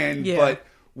in the end. Yeah. But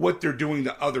what they're doing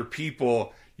to other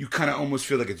people, you kind of almost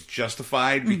feel like it's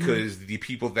justified because the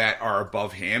people that are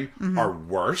above him are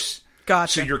worse.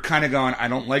 Gotcha. So you're kind of going, I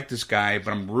don't like this guy,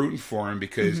 but I'm rooting for him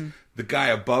because the guy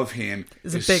above him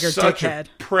is a bigger such dickhead. A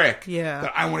prick. Yeah.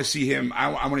 That I want to see him.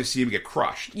 I want to see him get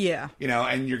crushed. Yeah.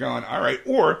 And you're going, all right,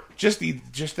 or just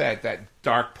that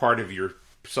dark part of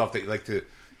yourself that you like to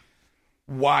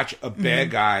watch a bad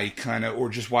guy kind of, or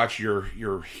just watch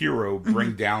your hero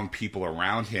bring down people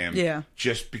around him. Yeah.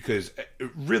 Just because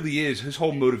it really is his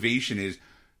whole motivation is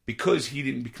because he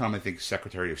didn't become, I think,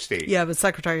 Secretary of State. Yeah, but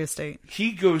Secretary of State.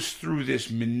 He goes through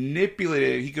this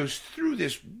manipulative. He goes through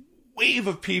this wave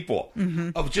of people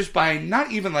of just by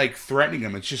not even like threatening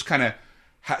them. It's just kind of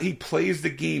how he plays the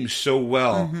game so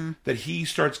well that he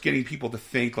starts getting people to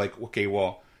think like, okay,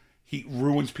 well, he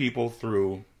ruins people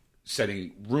through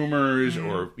setting rumors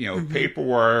or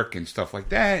paperwork and stuff like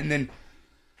that, and then.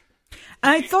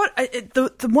 I thought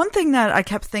the one thing that I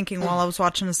kept thinking while I was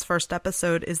watching this first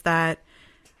episode is that,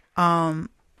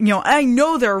 I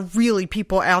know there are really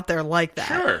people out there like that.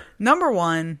 Sure. Number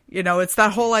one, it's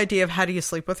that whole idea of how do you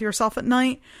sleep with yourself at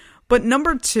night. But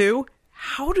number two,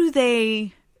 how do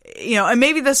they, and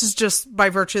maybe this is just by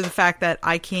virtue of the fact that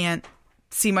I can't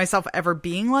see myself ever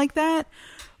being like that,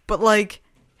 but like,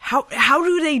 how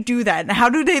do they do that? And how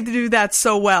do they do that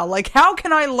so well? Like, how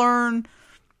can I learn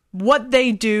what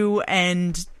they do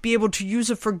and be able to use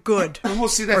it for good? Well,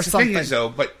 see, that's the thing is, though,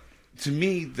 but to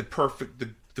me, the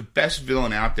best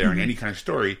villain out there in any kind of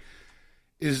story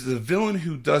is the villain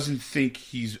who doesn't think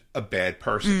he's a bad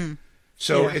person.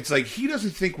 So it's like he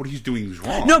doesn't think what he's doing is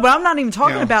wrong. No, but I'm not even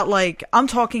talking about like, I'm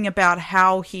talking about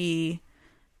how he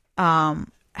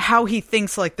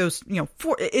thinks like those,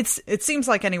 it seems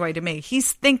like anyway to me,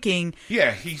 he's thinking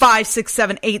he's 5, 6,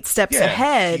 7, 8 steps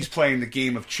ahead. He's playing the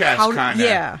game of chess, kind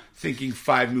of thinking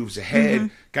 5 moves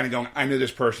ahead, kind of going, I know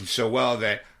this person so well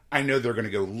that I know they're going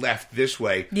to go left this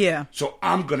way. Yeah. So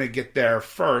I'm going to get there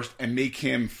first and make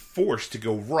him forced to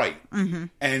go right. And,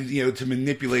 to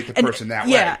manipulate the person that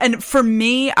way. Yeah. And for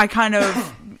me, I kind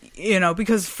of,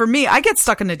 because for me, I get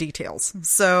stuck in the details.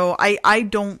 So I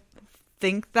don't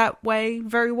think that way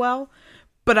very well,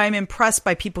 but I'm impressed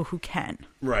by people who can.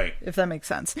 Right. If that makes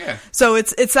sense. Yeah. So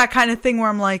it's that kind of thing where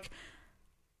I'm like,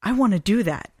 I want to do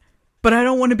that, but I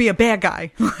don't want to be a bad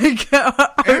guy. Like,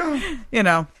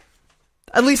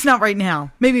 at least not right now.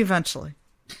 Maybe eventually.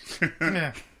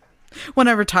 Yeah. When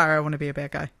I retire, I want to be a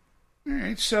bad guy. All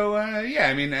right. So,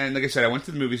 and like I said, I went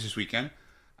to the movies this weekend.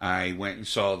 I went and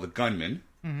saw The Gunman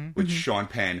with Sean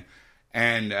Penn.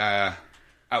 And,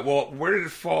 where did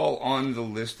it fall on the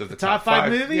list of the top 5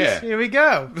 movies? Yeah. Here we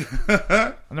go.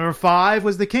 Number 5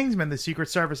 was The Kingsman, The Secret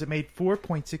Service. It made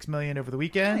 $4.6 million over the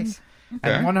weekend. Nice.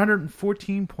 Okay. And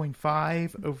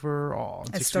 114.5 overall.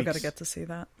 I still got to get to see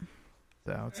that.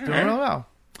 So it's doing real well.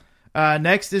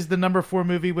 Next is the number 4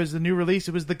 movie, was the new release.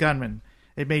 It was The Gunman.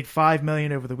 It made $5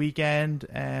 million over the weekend,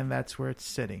 and that's where it's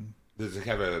sitting. Does it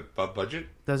have a budget?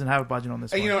 Doesn't have a budget on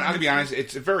this one. I'm going to be honest.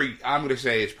 I'm going to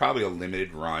say it's probably a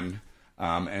limited run,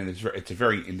 and it's a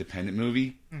very independent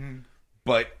movie.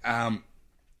 But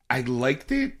I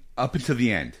liked it up until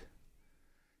the end.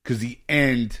 Because the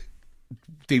end,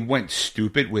 they went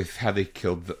stupid with how they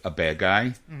killed a bad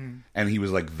guy, and he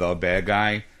was like the bad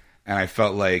guy. And I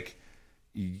felt like,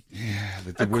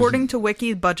 according to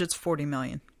Wiki, budget's $40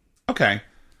 million. Okay,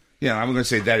 I'm going to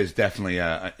say that is definitely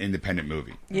an independent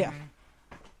movie. Yeah,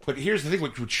 but here's the thing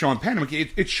with Sean Penn.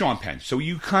 It's Sean Penn, so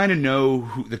you kind of know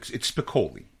who it's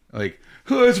Spicoli. Like,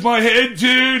 oh, it's my head,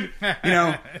 dude.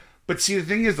 But see, the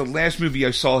thing is, the last movie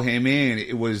I saw him in,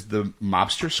 it was the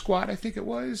Mobster Squad. I think it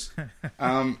was.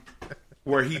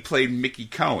 Where he played Mickey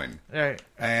Cohen, right?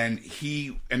 And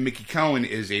Mickey Cohen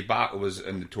was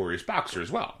a notorious boxer as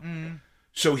well.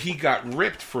 So he got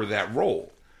ripped for that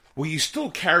role. Well, he still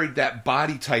carried that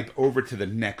body type over to the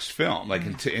next film, like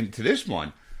into this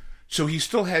one. So he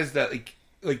still has that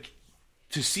like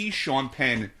to see Sean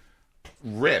Penn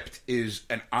ripped is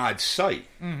an odd sight.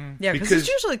 Yeah, because he's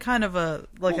usually kind of a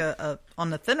on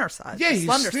the thinner side. Yeah, he's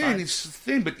slender thin. side. He's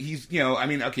thin, but he's, I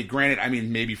mean, okay, granted, I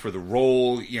mean, maybe for the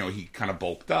role, he kind of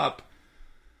bulked up.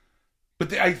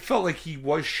 But I felt like he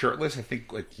was shirtless, I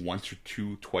think, like once or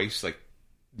twice, like,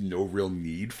 no real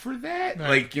need for that.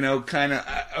 Right. Like, kind of,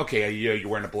 okay, you're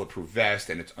wearing a bulletproof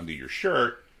vest and it's under your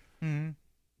shirt. Mm-hmm.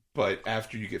 But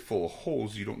after you get full of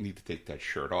holes, you don't need to take that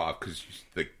shirt off because,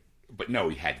 but no,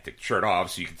 he had to take the shirt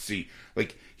off so you could see,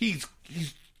 like, he's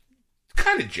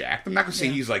kind of jacked. I'm not going to say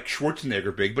he's like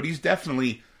Schwarzenegger big, but he's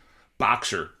definitely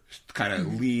boxer, kind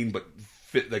of lean, but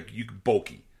fit, like,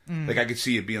 bulky. Like, I could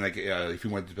see it being like, if he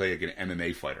wanted to play like an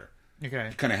MMA fighter. Okay.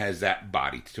 He kind of has that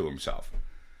body to himself.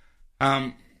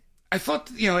 I thought,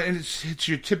 and it's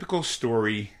your typical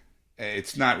story.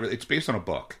 It's not really, it's based on a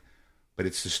book, but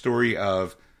it's the story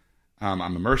of, I'm a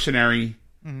mercenary.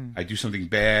 Mm-hmm. I do something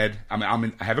bad.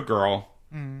 I have a girl.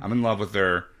 Mm-hmm. I'm in love with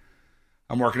her.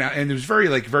 I'm working out, and it was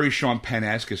very Sean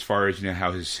Penn-esque as far as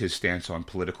how his stance on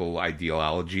political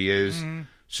ideology is. Mm-hmm.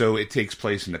 So it takes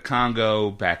place in the Congo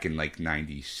back in like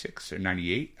 96 or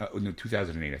 98. No,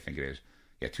 2008, I think it is.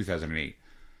 Yeah, 2008.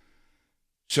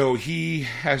 So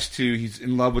he's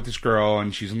in love with this girl,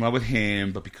 and she's in love with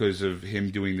him, but because of him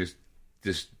doing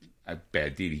this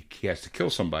bad deed, he has to kill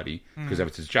somebody because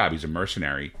that's his job. He's a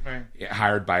mercenary,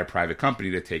 hired by a private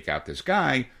company to take out this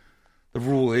guy. The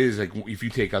rule is, like, if you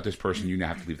take out this person, you now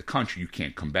have to leave the country. You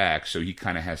can't come back. So he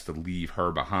kind of has to leave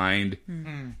her behind.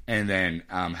 Mm-hmm. And then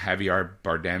Javier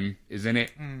Bardem is in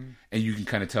it. Mm. And you can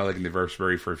kind of tell, like, in the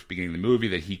very first beginning of the movie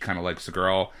that he kind of likes the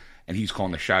girl. And he's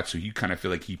calling the shots. So you kind of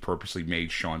feel like he purposely made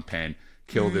Sean Penn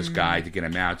kill this guy to get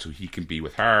him out so he can be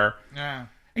with her. Yeah.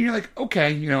 And you're like,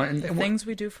 okay, and things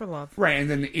we do for love. Right. And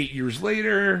then 8 years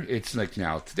later, it's like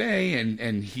now today.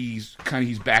 And he's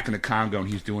back in the Congo and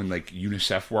he's doing, like,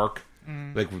 UNICEF work.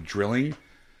 Like with drilling,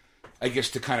 I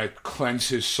guess, to kind of cleanse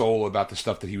his soul about the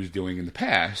stuff that he was doing in the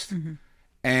past. Mm-hmm.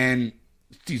 And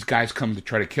these guys come to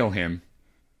try to kill him,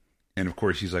 and of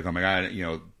course he's like, "Oh my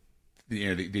god!"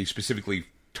 They specifically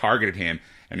targeted him,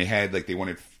 and they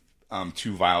wanted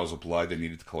 2 vials of blood they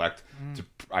needed to collect to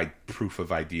proof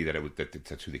of ID that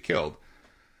that's who they killed.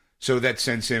 So that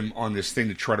sends him on this thing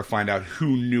to try to find out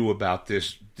who knew about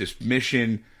this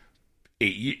mission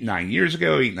 9 years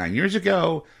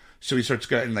ago. So he starts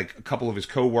getting, like, a couple of his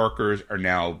co-workers are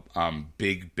now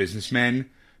big businessmen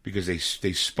because they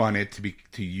spun it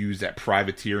to use that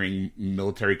privateering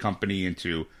military company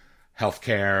into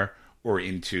healthcare or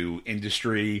into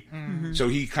industry. Mm-hmm. So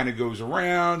he kind of goes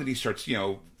around and he starts,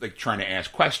 like, trying to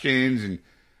ask questions. And,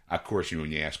 of course,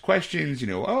 when you ask questions,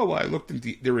 I looked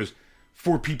into, there was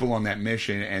 4 people on that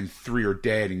mission and 3 are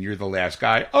dead and you're the last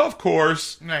guy. Of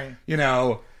course. Right.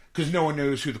 Because no one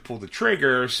knows who to pull the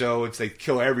trigger, so it's like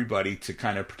kill everybody to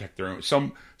kind of protect their own.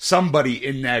 Somebody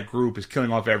in that group is killing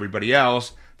off everybody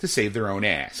else to save their own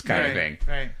ass, kind of thing.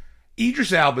 Right.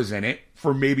 Idris Elba's in it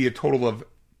for maybe a total of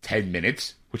 10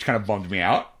 minutes, which kind of bummed me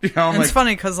out. It's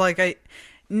funny because, like,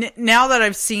 now that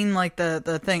I've seen, like,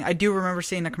 the thing, I do remember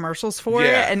seeing the commercials for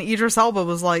it, and Idris Elba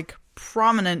was, like,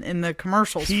 prominent in the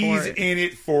commercials for it. He's in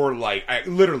it for, like,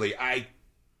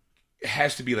 it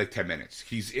has to be like 10 minutes.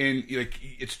 He's in, like,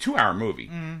 it's a 2-hour movie.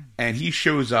 And he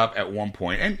shows up at one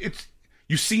point, and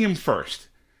you see him first.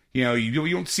 You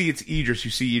don't see it's Idris.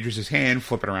 You see Idris's hand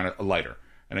flipping around a lighter.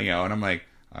 And I'm like,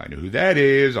 I know who that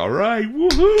is. All right,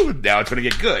 woohoo. Now it's going to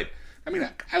get good. I mean,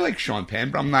 I like Sean Penn,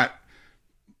 but I'll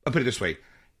put it this way.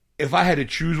 If I had to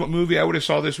choose what movie I would have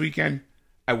saw this weekend,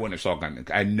 I wouldn't have saw Gunman.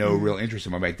 I had no real interest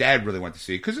in it. My dad really wanted to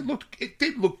see it because it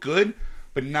did look good,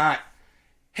 but not,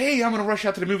 hey, I'm going to rush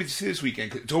out to the movie to see this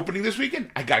weekend. It's opening this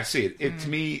weekend. I got to see it. To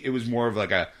me, it was more of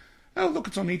like oh, look,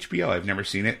 it's on HBO. I've never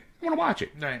seen it. I want to watch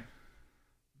it. Right.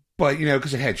 But,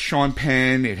 because it had Sean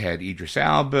Penn, it had Idris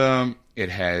Elba, it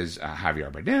has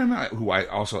Javier Bardem, who I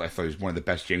thought was one of the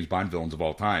best James Bond villains of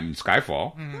all time in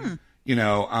Skyfall.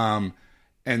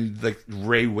 And, like,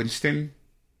 Ray Winston,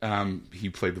 he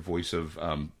played the voice of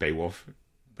Beowulf.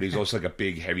 But he's also like a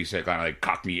big, heavy-set kind of like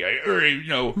Cockney,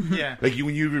 yeah. Like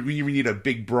when you need a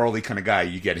big, brawly kind of guy,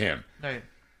 you get him. Right.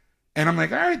 And I'm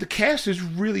like, all right, the cast is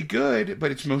really good,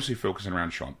 but it's mostly focusing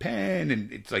around Sean Penn,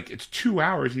 and it's 2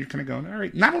 hours, and you're kind of going, all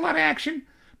right, not a lot of action,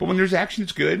 but when there's action,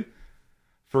 it's good.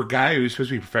 For a guy who's supposed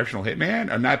to be a professional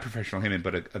hitman, or not professional hitman,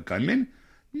 but a gunman,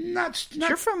 not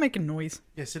your phone making noise.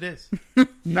 Yes, it is.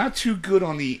 Not too good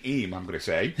on the aim, I'm going to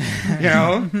say,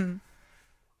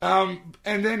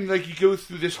 And then, like, you go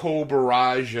through this whole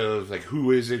barrage of, like,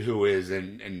 who is it,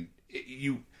 and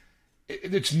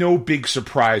it's no big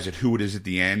surprise at who it is at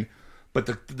the end, but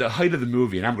the height of the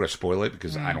movie, and I'm going to spoil it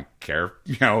because I don't care,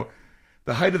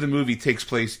 the height of the movie takes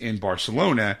place in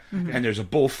Barcelona, and there's a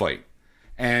bullfight.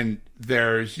 And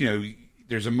there's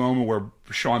a moment where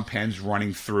Sean Penn's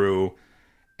running through,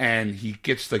 and he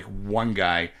gets like one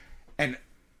guy. And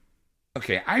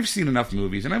okay, I've seen enough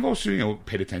movies, and I've also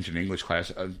paid attention in English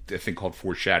class, a thing called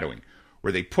foreshadowing,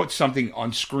 where they put something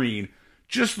on screen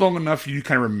just long enough for you to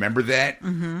kind of remember that,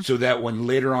 so that when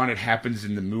later on it happens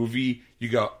in the movie, you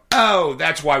go, oh,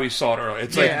 that's why we saw it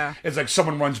earlier. It's like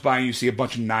someone runs by and you see a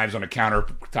bunch of knives on a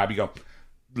countertop. You go,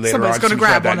 later Somebody's on, going to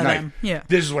grab one of knife. them. Yeah.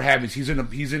 This is what happens. He's in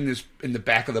the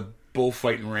back of the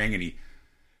bullfighting ring, and he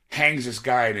hangs this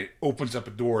guy, and it opens up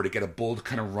a door to get a bull to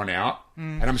kind of run out.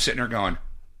 And I'm sitting there going,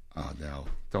 oh no,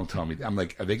 don't tell me. I'm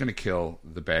like, are they going to kill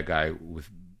the bad guy with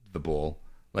the bull?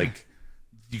 Like,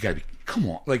 you got to be, come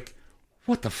on, like.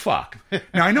 What the fuck?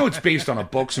 Now, I know it's based on a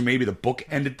book, so maybe the book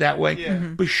ended that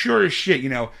way. But sure as shit,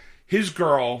 his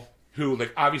girl, who,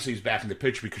 like, obviously is back in the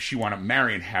picture because she wound up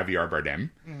marrying Javier Bardem.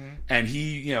 And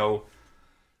he, so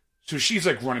she's,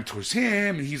 like, running towards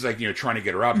him, and he's, like, trying to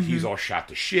get her up. And he's all shot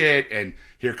to shit, and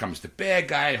here comes the bad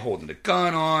guy holding the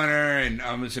gun on her. And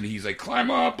and he's like,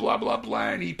 climb up, blah, blah, blah.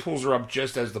 And he pulls her up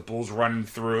just as the bull's running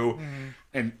through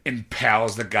and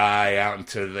impales the guy out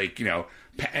into, like,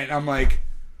 and I'm like...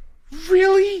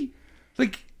 Really?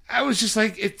 Like, I was just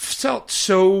like, it felt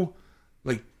so,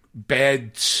 like,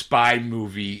 bad spy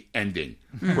movie ending.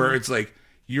 Where it's like,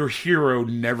 your hero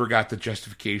never got the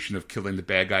justification of killing the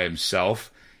bad guy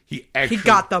himself. He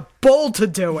got the bull to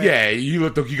do it. Yeah, you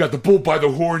got the bull by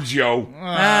the horns, yo. It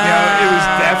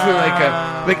was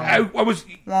definitely I was...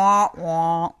 Wah,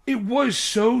 wah. It was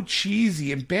so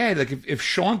cheesy and bad. Like, if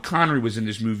Sean Connery was in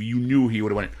this movie, you knew he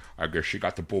would have went... I guess she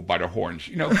got the bull by the horns.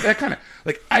 That kind of...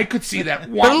 Like, I could see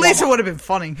that. But at least it would have been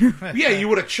funny. Yeah, you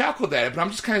would have chuckled at it, but I'm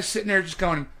just kind of sitting there just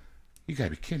going, you gotta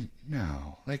be kidding.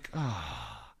 No. Like,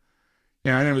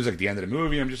 Yeah, and it was like the end of the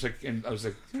movie. I'm just like... And I was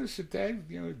like, sit Dad,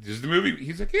 this is the movie.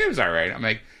 He's like, yeah, it was all right. I'm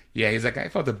like, yeah. He's like, I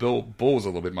thought the bull was a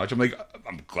little bit much. I'm like,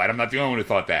 I'm glad I'm not the only one who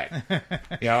thought that.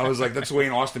 I was like, that's the way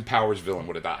an Austin Powers villain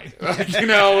would have died. I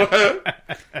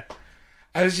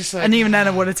was just like... And even then,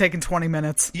 it would have taken 20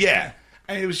 minutes. Yeah.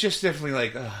 And it was just definitely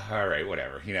like, all right,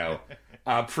 whatever,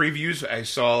 previews, I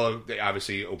saw, they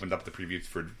obviously opened up the previews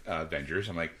for Avengers.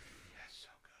 I'm like, yes,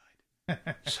 so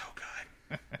good. So good.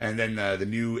 And then the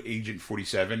new Agent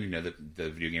 47, the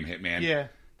video game Hitman. Yeah.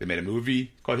 They made a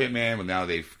movie called Hitman. Well, now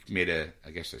they've made a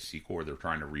sequel, or they're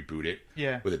trying to reboot it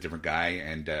with a different guy.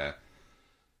 And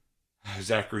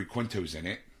Zachary Quinto's in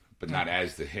it, but not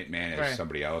as the Hitman, as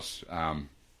somebody else.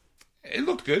 It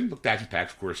looked good. Looked action-packed.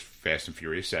 Of course, Fast and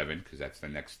Furious 7, because that's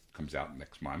comes out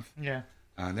next month. Yeah.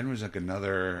 Then there was like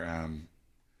another... I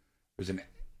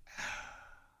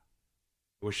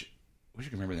wish I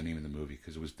could remember the name of the movie,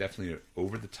 because it was definitely an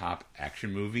over-the-top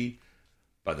action movie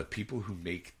by the people who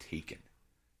make Taken.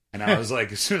 And I was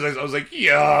like, as soon as I was like,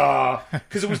 yeah!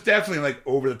 Because it was definitely like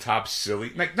over-the-top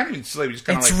silly. Like, not even silly, just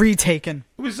kind of It's retaken.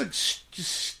 It was like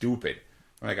just stupid.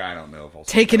 Like, I don't know if I'll...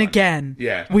 Taken again.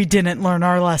 Yeah. We didn't learn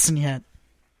our lesson yet.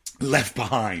 Left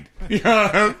behind.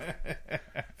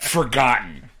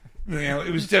 Forgotten.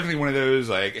 It was definitely one of those,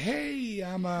 like, hey,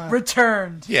 I'm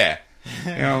returned. Yeah.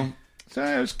 So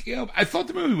I was, I thought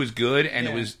the movie was good, and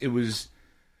it was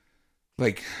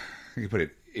like, how can you put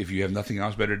it? If you have nothing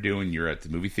else better to do and you're at the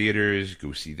movie theaters,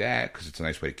 go see that, because it's a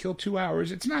nice way to kill 2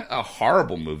 hours. It's not a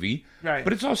horrible movie, right?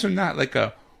 But it's also not like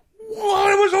a, whoa,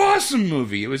 it was awesome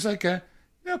movie. It was like a,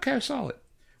 okay, I saw it.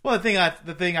 Well,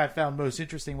 the thing I found most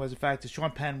interesting was the fact that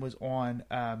Sean Penn was on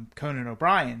Conan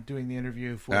O'Brien doing the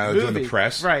interview for the movie. Doing the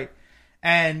press, right?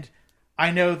 And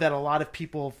I know that a lot of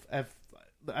people I've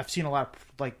seen a lot of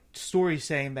like stories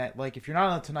saying that, like, if you're not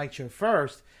on the Tonight Show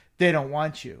first, they don't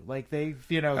want you. Like, they,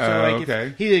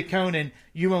 if he did Conan,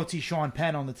 you won't see Sean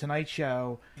Penn on the Tonight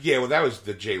Show. Yeah, well, that was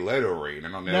the Jay Leto reign.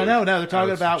 I don't know. No, they're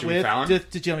talking about Jimmy with Fallon?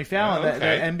 to Jimmy Fallon. The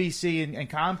NBC and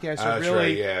Comcast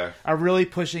are really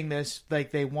pushing this. Like,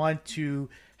 they want to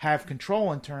have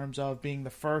control in terms of being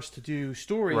the first to do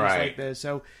stories like this.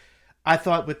 So I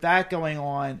thought with that going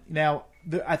on, now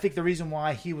I think the reason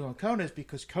why he was on Conan is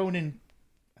because Conan,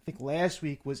 I think last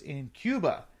week, was in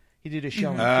Cuba. He did a show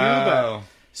in Cuba.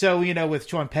 So, with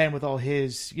Sean Penn, with all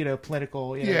his,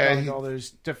 political, going to all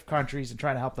those different countries and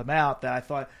trying to help them out, that I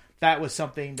thought that was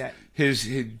something that... His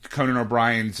Conan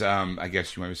O'Brien's, I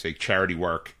guess you might say, charity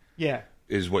work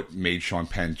is what made Sean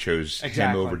Penn chose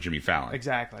him over Jimmy Fallon.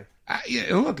 Exactly.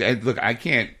 Look, I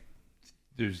can't...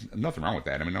 There's nothing wrong with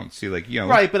that. I mean, I don't see, like,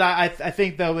 Right, but I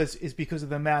think, though, is because of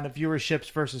the amount of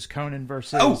viewerships versus Conan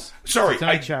versus... Oh, sorry.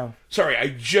 Tonight Show. Sorry, I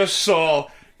just saw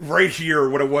right here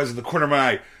what it was in the corner of my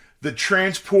eye. The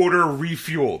transporter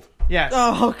refueled. Yeah.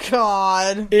 Oh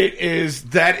God.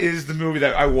 That is the movie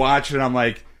that I watched, and I'm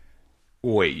like,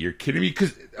 wait, you're kidding me?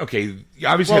 Because okay,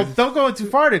 obviously, Well, don't go too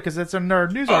far because that's another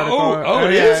news article.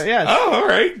 it is. Yeah. Oh, all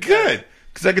right, good.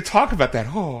 Because I could talk about that.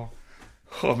 Oh,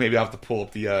 maybe I'll have to pull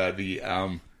up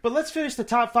the. But let's finish the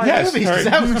top 5 Yes, movies. all 'Cause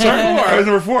right. that was Sorry, number I was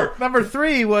number 4. Number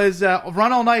 3 was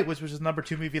Run All Night, which was his number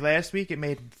 2 movie last week. It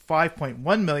made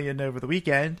 $5.1 million over the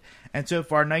weekend, and so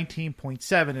far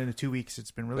 $19.7 in the 2 weeks it's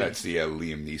been released. That's the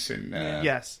Liam Neeson.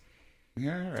 Yes.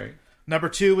 Yeah, all right. Number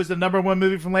 2 was the number 1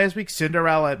 movie from last week,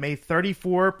 Cinderella. It made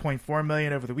 $34.4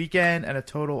 million over the weekend, and a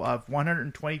total of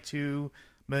 $122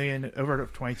 million, over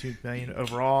 $22 million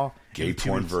overall. Gay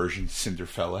porn version,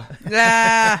 Cinderfella.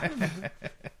 Ah.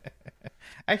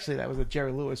 Actually, that was a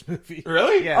Jerry Lewis movie.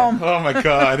 Really? Yeah. Oh my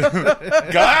God.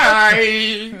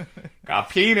 Guy! Got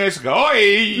penis,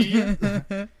 guy!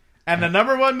 And the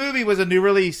number 1 movie was a new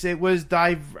release. It was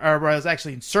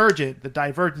actually Insurgent, the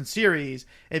Divergent series.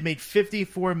 It made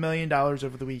 $54 million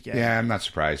over the weekend. Yeah, I'm not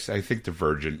surprised. I think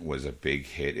Divergent was a big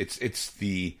hit. It's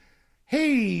the,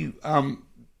 hey, what do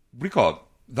you call it?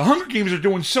 The Hunger Games are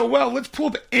doing so well. Let's pull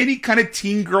up any kind of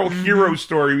teen girl hero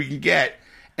story we can get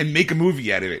and make a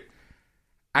movie out of it.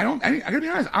 I gotta be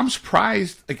honest, I'm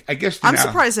surprised. Like, I guess I'm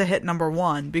surprised it hit number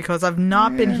 1 because I've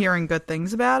not been hearing good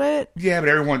things about it. Yeah, but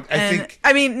everyone,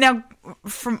 I mean, now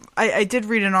I did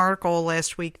read an article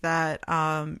last week that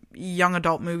young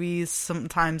adult movies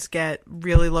sometimes get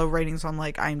really low ratings on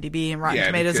like IMDb and Rotten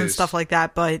Tomatoes and stuff like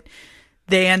that, but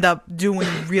they end up doing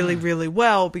really, really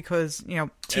well because, you know,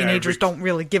 teenagers don't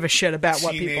really give a shit about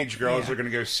what people... Teenage girls are going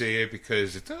to go see it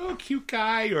because it's, cute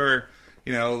guy, or,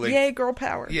 you know, like... Yay, girl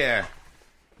power. Yeah.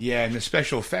 Yeah, and the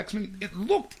special effects, I mean, it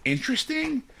looked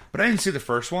interesting, but I didn't see the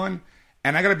first one.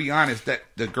 And I got to be honest, that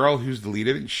the girl who's the lead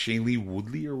of it, Shailene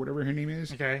Woodley, or whatever her name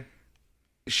is, Okay.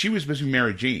 she was supposed to be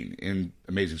Mary Jane in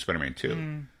Amazing Spider-Man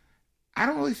 2. I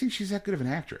don't really think she's that good of an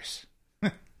actress.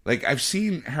 Like, I've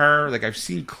seen her, like, I've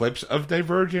seen clips of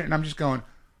Divergent, and I'm just going,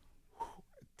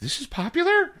 this is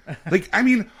popular? Like, I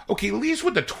mean, okay, at least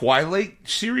with the Twilight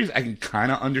series, I can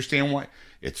kind of understand why.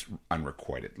 It's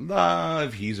unrequited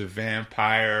love, he's a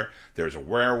vampire, there's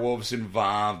werewolves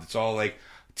involved, it's all, like,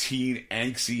 teen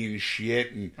angsty and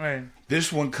shit, and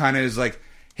this one kind of is like,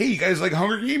 hey, you guys like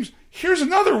Hunger Games? Here's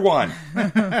another one.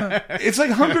 It's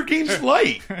like Hunger Games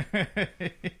Light.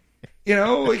 You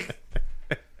know, like...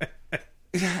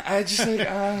 I just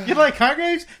like You like Hunger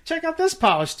Games? Check out this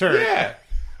polished turd. Yeah,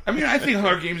 I mean, I think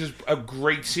Hunger Games is a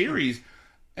great series,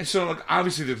 and so like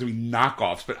obviously there's gonna be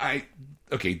knockoffs. But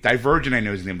Divergent, I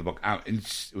know is the name of the book.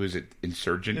 Was it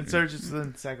Insurgent? Insurgent's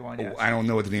the second one. Yes. I don't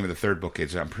know what the name of the third book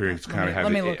is. I'm pretty. It's kind of let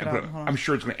me look it up. I'm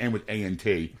sure it's going to end with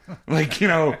A&T, like, you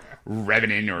know,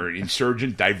 Revenant or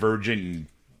Insurgent, Divergent,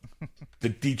 and the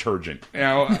Detergent. You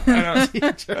know, I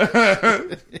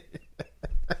don't,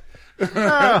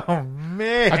 Oh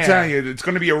man! I'm telling you, it's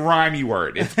going to be a rhymey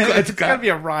word. It's gotta be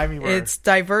a rhymey word. It's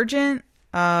Divergent,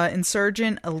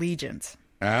 Insurgent, Allegiant.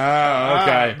 Oh,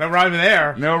 okay. No rhyming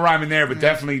there. No rhyming there, but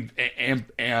definitely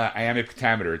iambic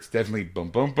pentameter. It's definitely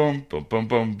boom, boom, boom, boom, boom,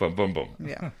 boom, boom, boom, boom.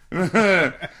 Yeah.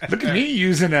 Look at me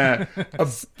using a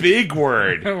big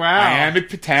word. Wow. Iambic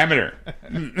pentameter.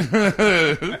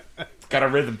 Got a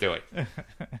rhythm to it.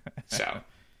 So,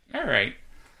 all right.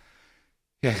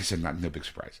 Yeah, I said no big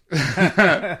surprise.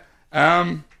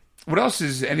 What else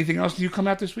is, anything else new come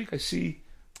out this week? I see,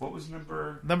 what was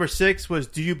Number 6 was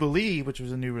Do You Believe, which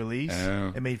was a new release.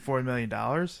 Oh. It made $4 million.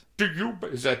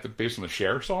 Is that based on the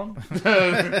Cher song?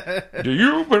 Do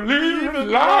you believe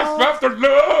in life after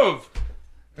love?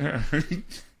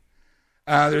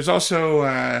 There's also,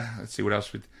 let's see what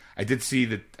else. I did see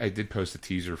that I did post a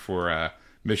teaser for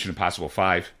Mission Impossible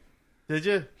 5. Did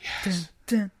you? Yes.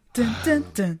 Dun, dun, dun,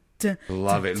 dun, dun,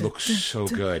 Love it. It dun, looks dun, so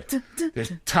dun, good. dun, dun, There's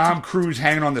dun, Tom Cruise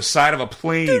hanging on the side of a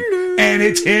plane, and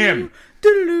it's him.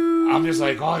 I'm just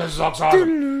like, oh, this looks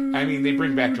awesome. I mean, they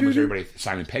bring back almost everybody.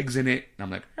 Simon Pegg's in it, and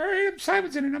I'm like, all right,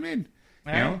 Simon's in it, I'm in.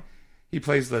 You know, he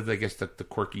plays the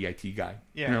quirky IT guy.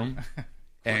 Yeah. You know,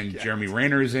 and Jeremy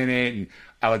Renner's in it, and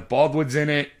Alec Baldwin's in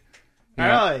it. You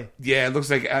know? Really? Yeah, it looks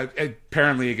like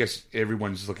apparently, I guess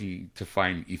everyone's looking to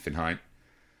find Ethan Hunt,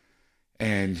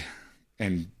 and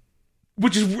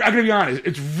which is, I'm gonna be honest,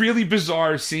 it's really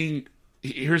bizarre seeing.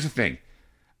 Here's the thing.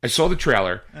 I saw the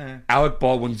trailer. Alec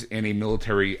Baldwin's in a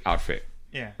military outfit.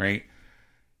 Yeah. Right?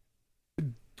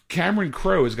 Cameron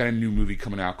Crowe has got a new movie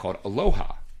coming out called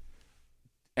Aloha.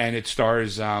 And it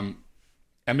stars Emma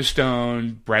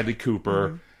Stone, Bradley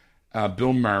Cooper,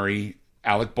 Bill Murray,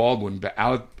 Alec Baldwin.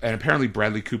 And apparently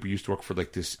Bradley Cooper used to work for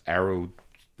like this Arrow,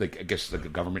 like I guess like a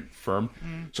government firm.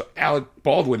 So Alec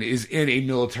Baldwin is in a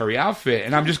military outfit.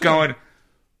 And I'm just going,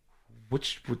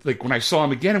 like when I saw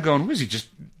him again, I'm going, was he just?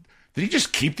 Did he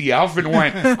just keep the outfit and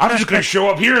went, I'm just going to show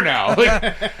up here now?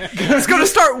 Like, He's going to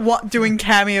start doing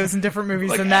cameos in different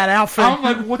movies in that outfit. I'm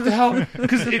like, what the hell?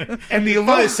 And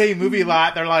the same movie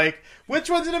lot. They're like, which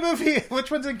one's in a movie?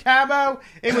 Which one's in camo?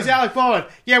 It was Alec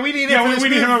Baldwin. Yeah, we need him. We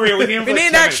need him over here. We need him. We need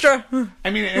an extra. I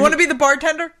mean, you want to be the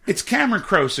bartender? It's Cameron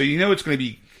Crowe, so you know it's going to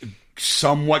be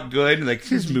somewhat good. Like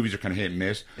his movies are kind of hit and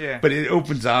miss. Yeah. But it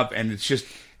opens up, and it's just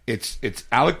it's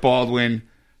Alec Baldwin,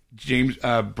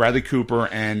 Bradley Cooper,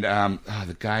 and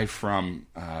the guy from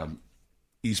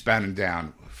Eastbound and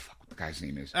Down. Fuck, what the guy's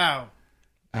name is?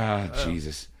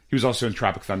 Jesus. He was also in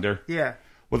Tropic Thunder. Yeah.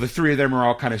 Well, the three of them are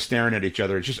all kind of staring at each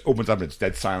other. It just opens up and it's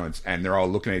dead silence, and they're all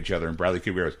looking at each other. And Bradley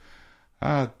Cooper goes,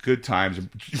 good times. And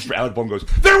Alec Baldwin goes,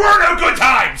 there were no good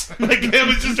times! Like, him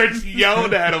just starts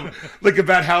yelling at him, like,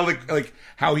 about how, like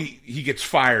how he gets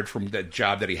fired from that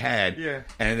job that he had. Yeah.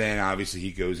 And then, obviously,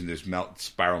 he goes into this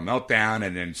spiral meltdown,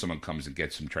 and then someone comes and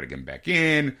gets him, try to get him back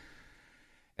in.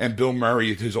 And Bill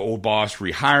Murray, his old boss,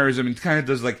 rehires him and kind of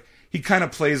does, like, he kind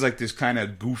of plays, like, this kind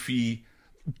of goofy...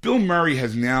 Bill Murray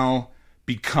has now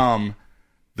become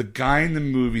the guy in the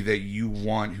movie that you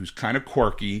want, who's kind of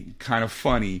quirky, kind of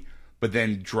funny, but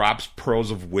then drops pearls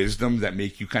of wisdom that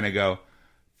make you kind of go,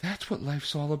 that's what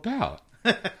life's all about.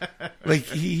 Like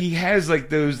he has like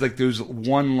those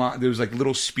one line, those like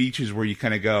little speeches where you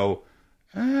kind of go,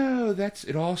 oh,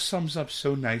 it all sums up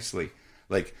so nicely.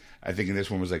 Like I think in this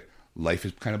one was like, life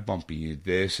is kind of bumpy,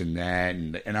 this and that,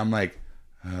 and I'm like,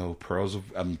 oh, pearls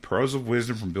of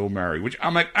wisdom from Bill Murray, which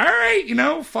I'm like, all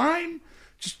right, fine.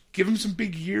 Just give him some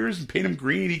big ears and paint him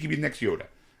green. He can be the next Yoda,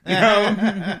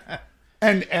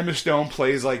 And Emma Stone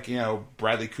plays like,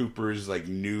 Bradley Cooper's like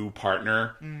new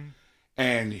partner.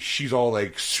 And she's all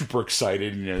like super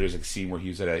excited. And there's like a scene where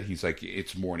he's like,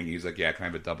 it's morning. He's like, yeah, can I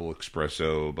have a double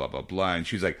espresso, blah, blah, blah. And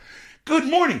she's like, good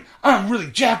morning. I'm really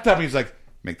jacked up. And he's like,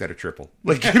 make that a triple.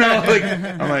 Like,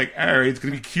 I'm like, all right, it's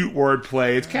going to be cute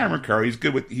wordplay. It's Cameron Crowe. He's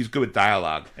good with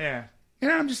dialogue. Yeah.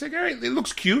 I'm just like, all right, it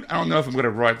looks cute. I don't know if I'm going to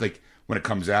write, like, when it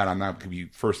comes out, I'm not going to be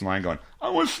first in line going, I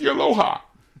want to see Aloha.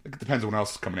 Like, it depends on what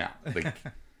else is coming out. Like,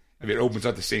 if it opens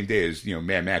up the same day as,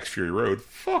 Mad Max Fury Road,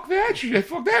 fuck that shit.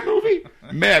 Fuck that movie.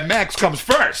 Mad Max comes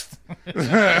first.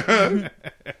 So,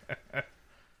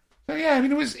 yeah, I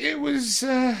mean, it was,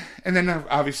 and then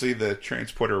obviously the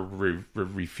transporter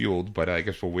refueled, but I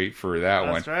guess we'll wait for that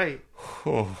one. That's right.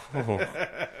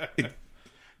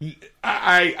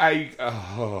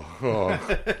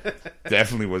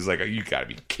 Definitely was like, you gotta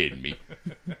be kidding me.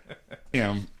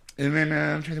 And then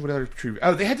I'm trying to think what other trivia.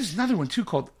 Oh, they had this another one too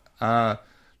called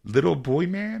Little Boy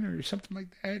Man or something like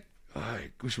that. I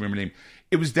wish I remember the name.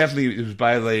 It was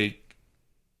by like,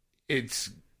 it's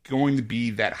going to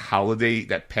be that holiday,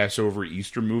 that Passover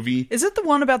Easter movie. Is it the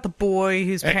one about the boy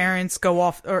whose parents go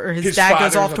off, or his dad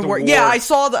goes off to work? Yeah, I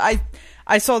saw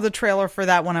the trailer for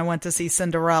that when I went to see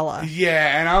Cinderella.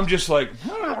 Yeah, and I'm just like,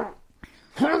 I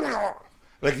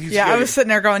was sitting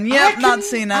there going, not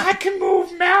seeing that. I can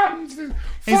move mountains.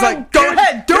 He's like, go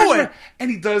ahead, do it.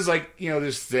 And he does like,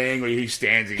 this thing where he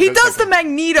stands. He does the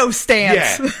Magneto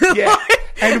stance. Yeah.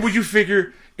 And would you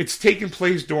figure it's taking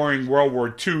place during World War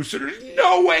II, so there's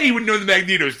no way he would know the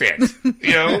Magneto stance,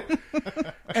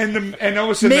 And all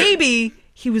of a sudden, maybe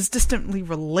he was distantly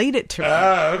related to him.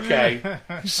 Oh, okay.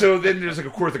 So then there's like,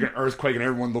 of course, like an earthquake, and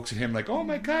everyone looks at him like, "Oh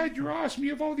my God, you're awesome!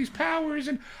 You have all these powers!"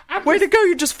 And way to go!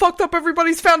 You just fucked up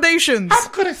everybody's foundations.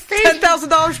 I'm gonna save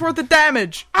 $10,000 worth of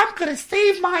damage. I'm gonna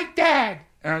save my dad.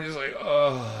 And I'm just like,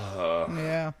 oh,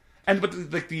 yeah. But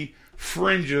the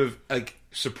fringe of like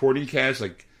supporting cast,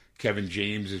 like Kevin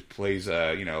James plays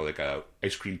like a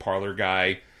ice cream parlor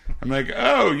guy. I'm like,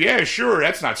 oh yeah, sure,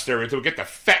 that's not stereotypical. Get the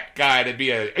fat guy to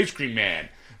be an ice cream man,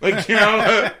 like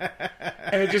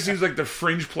and it just seems like the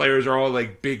fringe players are all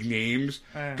like big names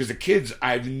because the kids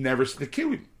at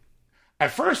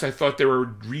first I thought they were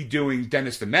redoing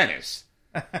Dennis the Menace,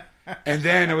 and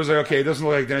then I was like, okay, it doesn't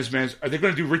look like Dennis the Menace. Are they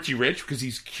going to do Richie Rich because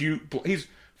he's cute? He's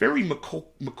very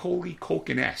Macaulay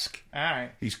Culkin-esque. All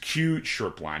right. He's cute,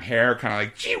 short blonde hair, kind of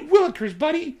like, gee willikers,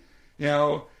 buddy.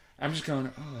 I'm just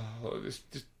going, oh,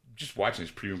 just watching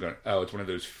this preview going, oh, it's one of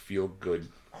those feel-good,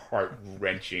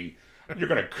 heart-wrenching, you're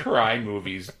going to cry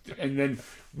movies, and then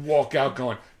walk out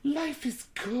going, life is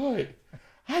good.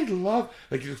 I love,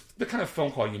 like, the kind of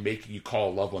phone call you call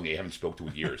a loved one that you haven't spoken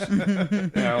to in years.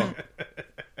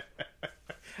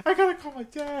 I gotta call my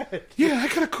dad. Yeah, I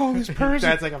gotta call this person.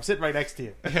 Dad's like, I'm sitting right next to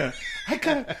you. Yeah,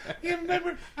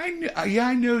 remember,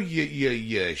 I know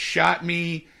you shot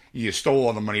me, you stole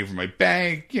all the money from my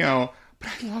bank, but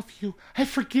I love you. I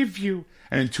forgive you.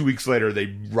 And then 2 weeks later,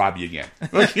 they rob you again.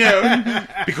 Like, you know,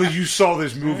 because you saw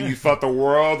this movie, you thought the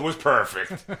world was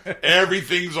perfect.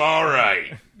 Everything's all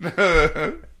right.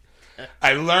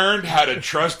 I learned how to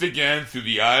trust again through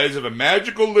the eyes of a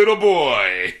magical little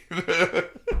boy.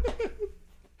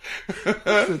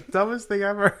 That's the dumbest thing I've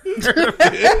ever heard of my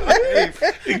life.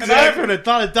 Exactly. And I've heard a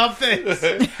ton of dumb things.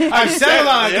 I've said a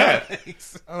lot of dumb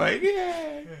things. I'm like,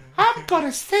 yeah, I'm going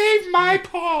to save my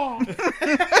paw.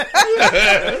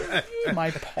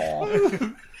 My paw.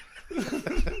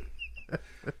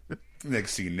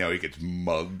 Next thing you know, he gets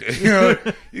mugged. You know,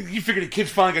 you figure the kid's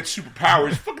finally got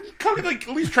superpowers. Fucking come, like,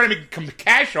 at least try to make some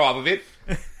cash off of it.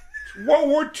 World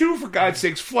War II, for God's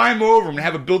sakes. Fly him over and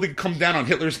have a building come down on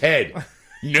Hitler's head.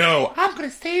 No, I'm going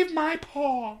to save my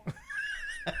paw.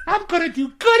 I'm going to do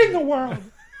good in the world.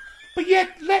 But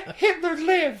yet, let Hitler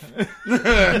live.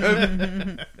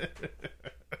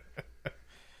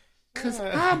 Because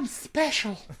I'm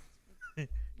special.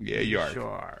 Yeah, you are.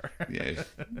 Sure. Yeah.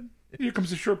 Here comes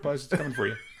the short bus. It's coming for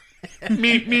you.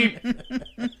 Meep, meep.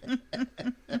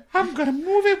 I'm going to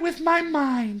move it with my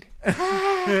mind.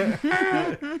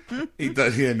 He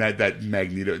does, yeah, and that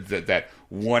Magneto, that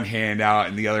one hand out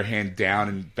and the other hand down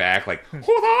and back, like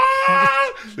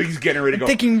he's getting ready to go.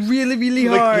 Thinking really, really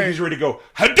like hard. he's ready to go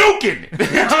Hadouken.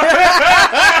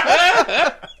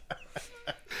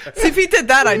 See, if he did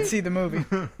that, I'd see the movie.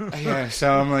 Yeah,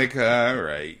 so I'm like, all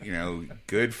right, you know,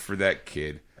 good for that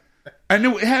kid. I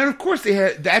know, and of course they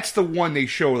had. That's the one they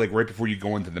show like right before you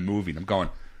go into the movie. And I'm going,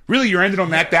 really, you're ending on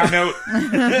that down note?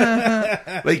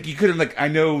 Like you couldn't. Like I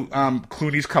know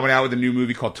Clooney's coming out with a new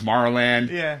movie called Tomorrowland.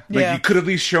 Yeah, like you could at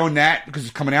least shown that because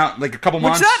it's coming out in, like a couple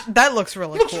months. That looks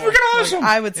really looks cool. freaking awesome. Like,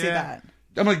 I would see that.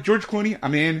 I'm like George Clooney.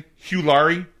 I'm in. Hugh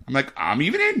Laurie. I'm like I'm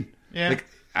even in. Yeah. Like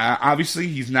obviously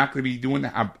he's not going to be doing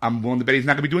that. I'm willing to bet he's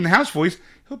not going to be doing the house voice.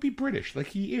 He'll be British, like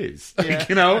he is. Like,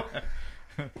 you know.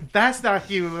 That's not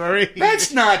Hugh Laurie.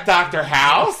 That's not Dr.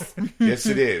 House. Yes,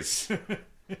 it is.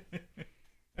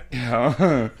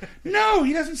 No,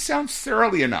 he doesn't sound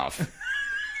surly enough.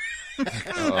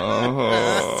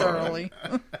 Thoroughly.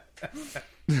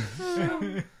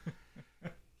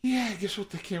 Yeah, I guess I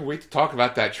can't wait to talk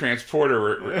about that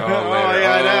transporter. Later. Yeah,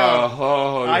 I know.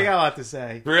 Oh, I got a lot to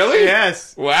say. really?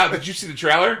 Yes. Wow, did you see the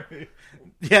trailer?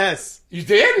 Yes. You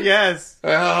did? Yes.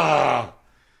 Oh.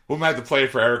 We might have to play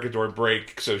it for Erica during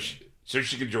break so she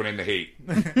can join in the hate.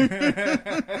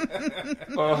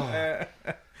 Oh.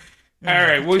 All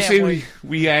right, we'll see.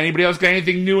 We anybody else got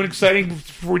anything new and exciting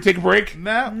before we take a break?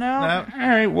 No. All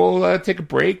right, we'll take a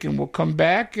break and we'll come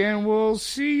back and we'll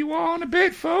see you all in a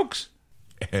bit, folks.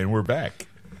 And we're back.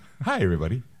 Hi,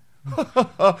 everybody.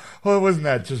 Well, wasn't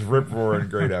that just rip-roaring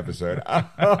great episode? All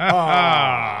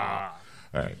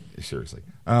right, seriously.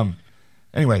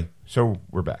 Anyway, so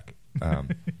we're back.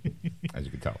 As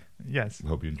you can tell. Yes. I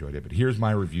hope you enjoyed it. But here's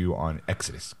my review on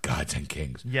Exodus, Gods and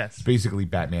Kings. Yes. It's basically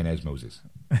Batman as Moses.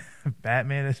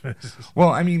 Batman as Moses. Well,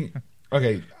 I mean,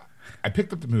 okay, I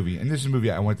picked up the movie, and this is a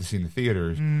movie I went to see in the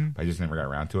theaters, but I just never got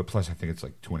around to it. Plus, I think it's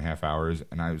like 2.5 hours,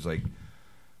 and I was like,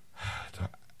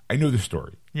 I know the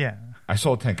story. Yeah. I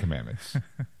saw 10 Commandments.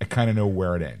 I kind of know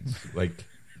where it ends. Like,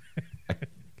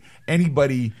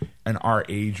 anybody in our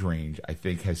age range, I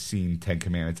think, has seen 10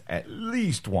 Commandments at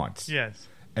least once. Yes.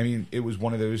 I mean, it was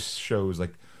one of those shows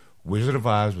like Wizard of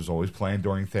Oz was always playing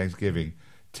during Thanksgiving.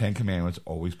 10 Commandments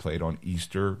always played on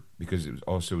Easter because it was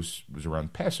also was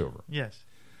around Passover. Yes.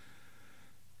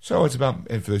 So it's about,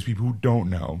 and for those people who don't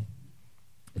know,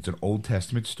 it's an Old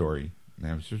Testament story.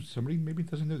 Now, somebody maybe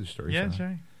doesn't know the story. Yeah, so.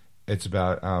 sorry. It's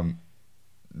about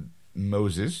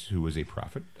Moses, who was a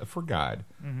prophet for God,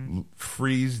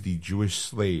 frees the Jewish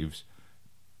slaves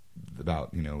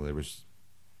about, there was,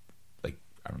 like,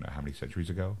 I don't know how many centuries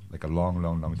ago, like a long,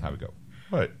 long, long time ago.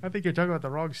 But I think you're talking about the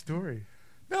wrong story.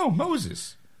 no,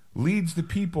 Moses leads the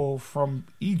people from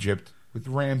Egypt with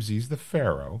Ramses the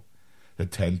Pharaoh, the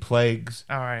 10 plagues,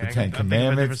 All right. the 10 I'm thinking of a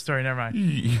Commandments. different story. Never mind.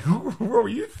 What were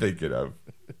you thinking of?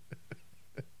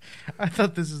 I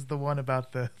thought this is the one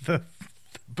about the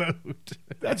boat.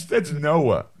 That's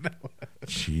Noah.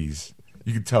 Jeez.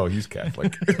 You can tell he's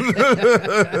Catholic.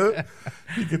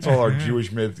 He gets all our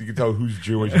Jewish myths. You can tell who's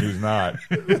Jewish and who's not.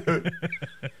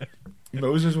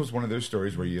 Moses was one of those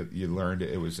stories where you learned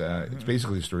it was it's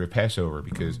basically the story of Passover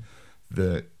because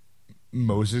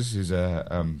Moses is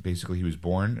basically he was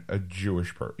born a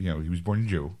Jewish he was born a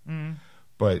Jew,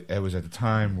 but it was at the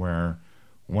time where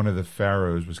one of the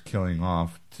pharaohs was killing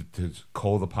off to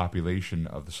cull the population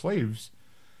of the slaves.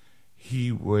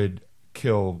 He would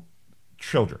kill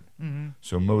children.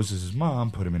 So Moses'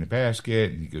 mom put him in a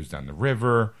basket, and he goes down the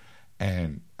river,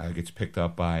 and gets picked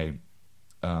up by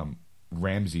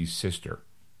Ramsey's sister,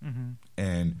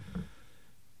 and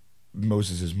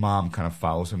Moses' mom kind of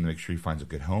follows him to make sure he finds a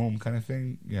good home, kind of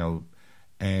thing,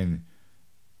 and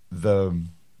the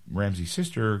Ramsey's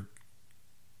sister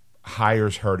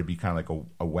hires her to be kind of like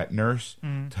a wet nurse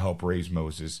to help raise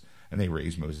Moses, and they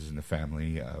raise Moses in the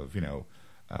family of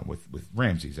with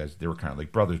Ramses, as they were kind of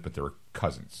like brothers, but they were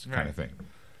cousins, kind of thing.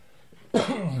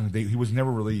 He was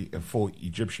never really a full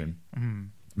Egyptian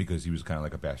because he was kind of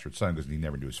like a bastard son because he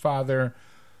never knew his father.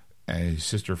 And his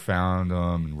sister found him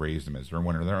and raised him as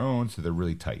one of their own, so they're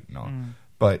really tight and all.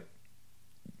 But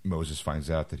Moses finds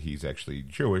out that he's actually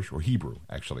Jewish, or Hebrew,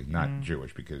 actually, not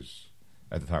Jewish, because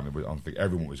at the time I don't think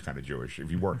everyone was kind of Jewish.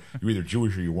 If you weren't, you were either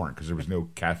Jewish or you weren't, because there was no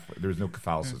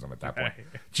Catholicism at that point.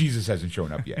 Jesus hasn't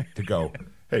shown up yet to go,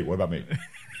 hey, what about me?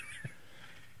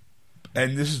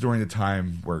 And this is during the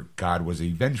time where God was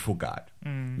a vengeful God.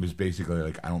 It was basically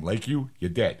like, I don't like you, you're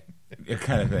dead,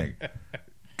 kind of thing.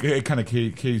 It kind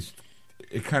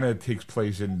of takes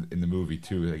place in the movie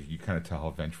too. Like, you kind of tell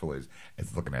how vengeful it is.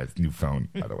 It's looking at its new phone,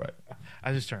 by the way.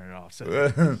 I just turned it off.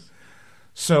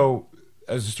 So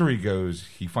as the story goes,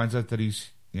 he finds out that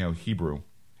he's Hebrew,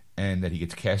 and that he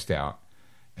gets cast out,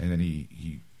 and then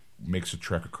he makes a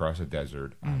trek across the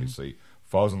desert. Obviously,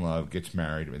 falls in love, gets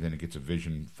married, and then he gets a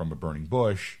vision from a burning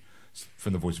bush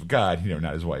from the voice of God.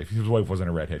 Not his wife. His wife wasn't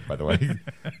a redhead, by the way.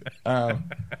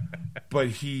 But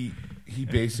he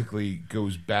basically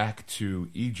goes back to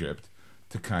Egypt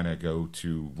to kind of go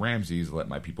to Ramses, let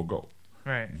my people go.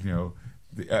 Right.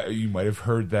 You might have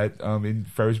heard that in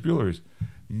Ferris Bueller's.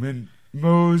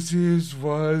 Moses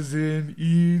was in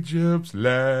Egypt's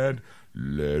land,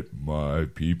 let my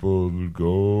people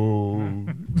go.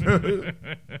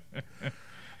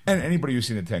 And anybody who's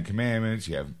seen the Ten Commandments,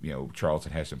 you have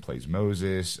Charlton Heston plays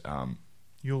Moses.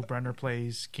 Yul Brynner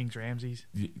plays King Ramses,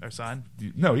 or son.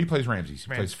 No, he plays Ramses.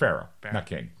 He plays Pharaoh, not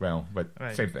King. Well, but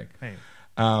same thing. Right.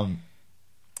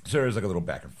 So there's like a little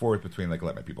back and forth between like,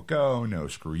 let my people go, no,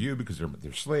 screw you because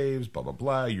they're slaves, blah blah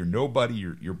blah. You're nobody.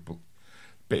 You're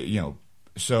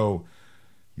So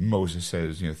Moses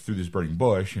says, through this burning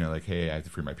bush, like, hey, I have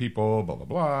to free my people, blah blah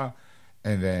blah.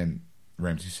 And then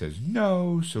Ramses says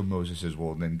no. So Moses says,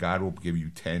 well, then God will give you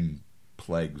 10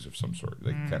 plagues of some sort,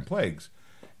 like 10 plagues,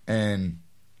 and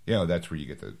that's where you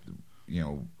get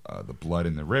the blood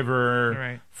in the river,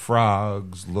 right.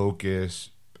 Frogs, locusts,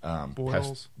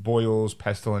 boils,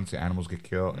 pestilence. Animals get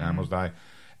killed, animals die,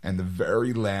 and the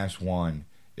very last one,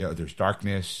 there's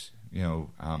darkness.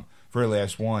 Very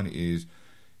last one is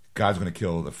God's going to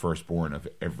kill the firstborn of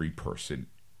every person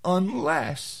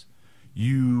unless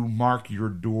you mark your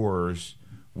doors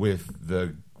with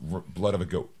the blood of a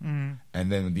goat. And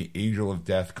then when the angel of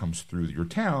death comes through your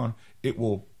town, it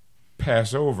will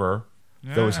pass over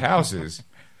those houses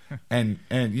and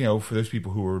for those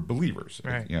people who are believers,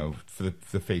 right. For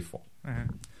the faithful.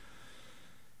 And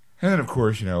then, of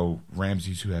course,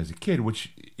 Ramses, who has a kid,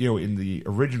 which, in the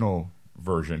original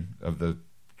version of the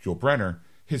Yul Brynner,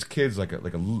 his kid's like a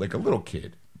little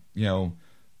kid, and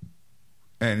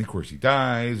of course he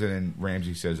dies, and then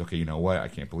Ramses says, okay, you know what, I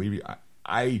can't believe you,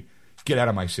 I get out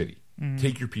of my city,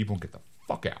 take your people and get the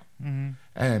fuck out.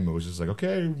 And Moses is like,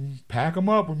 okay, pack them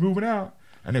up, we're moving out.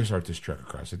 And they start this trek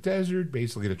across the desert,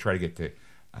 basically to try to get to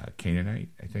Canaanite,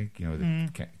 I think, the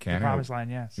Promised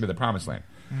Land, yes. The Promised Land.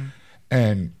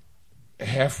 And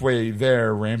halfway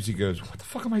there, Ramsey goes, what the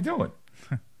fuck am I doing?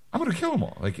 I'm going to kill them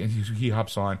all. Like, and he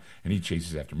hops on and he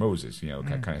chases after Moses,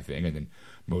 kind of thing. And then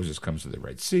Moses comes to the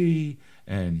Red Sea,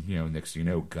 and next thing you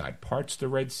know, God parts the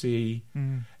Red Sea,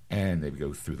 and they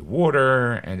go through the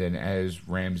water. And then as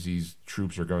Ramses'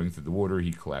 troops are going through the water,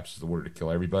 he collapses the water to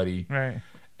kill everybody. Right.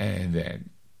 And then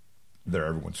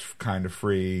everyone's kind of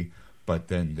free, but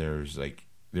then there's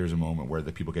a moment where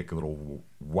the people get a little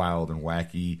wild and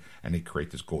wacky, and they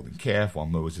create this golden calf while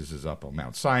Moses is up on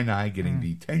Mount Sinai getting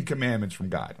the 10 commandments from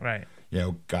God. Right.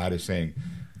 God is saying,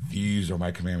 these are my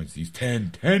commandments, these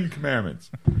 10 commandments,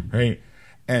 right?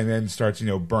 And then starts,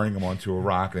 burning them onto a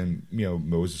rock, and,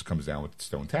 Moses comes down with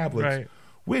stone tablets, right.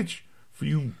 Which, for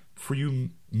you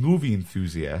movie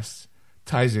enthusiasts,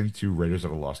 ties into Raiders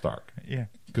of the Lost Ark. Yeah.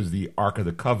 Because the Ark of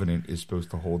the Covenant is supposed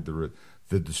to hold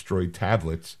the destroyed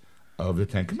tablets of the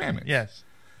 10 Commandments. Yes.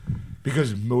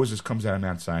 Because Moses comes out of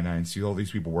Mount Sinai and sees all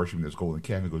these people worshiping this golden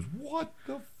calf and goes, what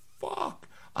the fuck?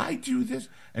 I do this?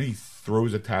 And he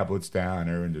throws the tablets down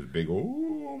there and this big,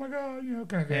 oh my God,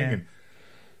 kind of thing.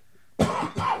 Yeah.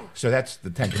 And so that's the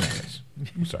 10 Commandments.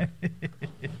 I'm sorry.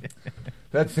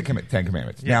 That's the 10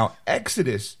 Commandments. Yeah. Now,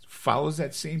 Exodus follows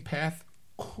that same path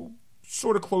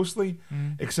sort of closely,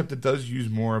 except it does use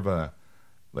more of a,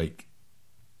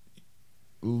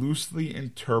 loosely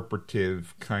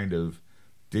interpretive kind of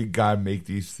did God make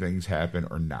these things happen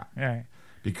or not? Right.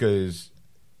 Because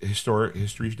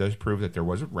history does prove that there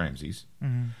was a Ramses.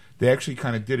 Mm-hmm. They actually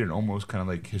kind of did it almost kind of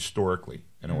like historically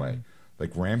in a way.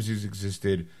 Like Ramses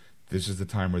existed. This is the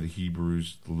time where the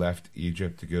Hebrews left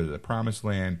Egypt to go to the Promised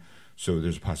Land. So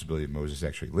there's a possibility of Moses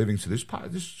actually living. So this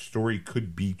story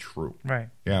could be true. Right.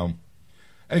 You know,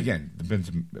 and again, it depends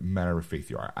a matter of faith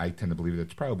you are. I tend to believe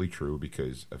that's probably true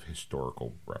because of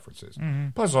historical references.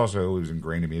 Mm-hmm. Plus, also, it was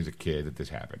ingrained in me as a kid that this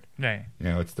happened. Right. You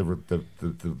know, it's the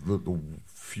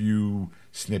few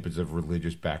snippets of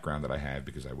religious background that I have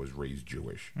because I was raised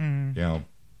Jewish. Mm-hmm. You know,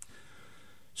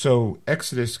 so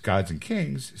Exodus, Gods and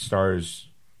Kings stars,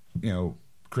 you know,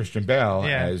 Christian Bale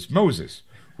as Moses,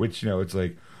 which, you know, it's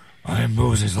like, I am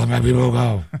Moses, let my people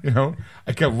go. You know,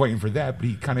 I kept waiting for that, but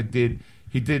he kind of did.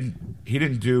 He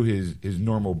didn't do his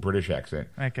normal British accent,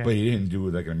 Okay. but he didn't do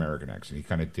like an American accent. He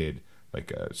kind of did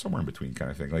like somewhere in between kind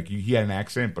of thing. Like he had an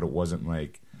accent, but it wasn't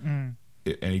like, and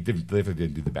he definitely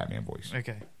didn't do the Batman voice.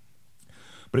 Okay.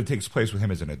 But it takes place with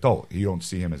him as an adult. You don't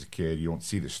see him as a kid. You don't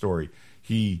see the story.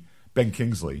 Ben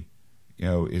Kingsley, you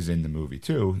know, is in the movie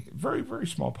too. Very, very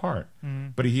small part. Mm-hmm.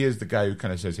 But he is the guy who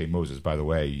kind of says, "Hey, Moses, by the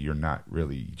way, you're not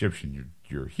really Egyptian.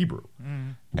 You're Hebrew."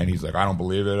 Mm-hmm. And he's like, "I don't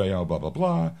believe it." You know, blah blah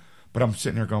blah. But I'm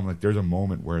sitting there going, like, there's a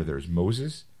moment where there's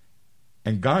Moses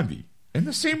and Gandhi in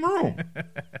the same room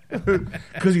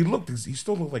because he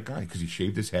still looked like Gandhi because he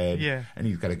shaved his head and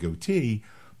he's got a goatee.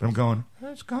 But I'm going,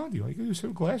 that's Gandhi. All you got to do is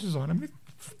have glasses on him,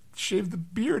 shave the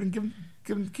beard, and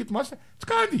keep the mustache. It's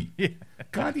Gandhi. Yeah.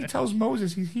 Gandhi tells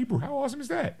Moses he's Hebrew. How awesome is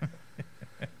that?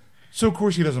 So of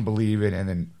course he doesn't believe it, and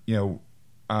then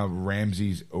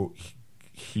Ramses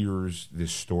hears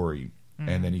this story,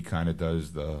 and then he kind of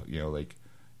does the like.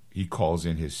 He calls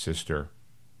in his sister,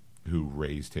 who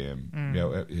raised him, you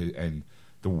know, and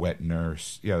the wet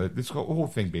nurse. Yeah, this whole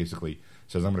thing basically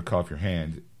says, "I'm going to cut off your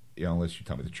hand, you know, unless you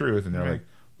tell me the truth." And they're like,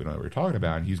 "We don't know what you're talking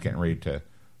about." And he's getting ready to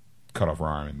cut off her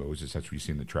arm. And Moses, that's what you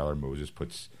see in the trailer. Moses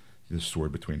puts the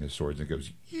sword between his swords and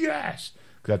goes, "Yes,"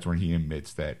 because that's when he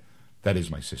admits that is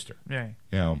my sister. Yeah.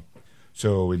 You know,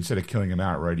 so instead of killing him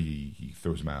outright, he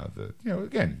throws him out of the, you know,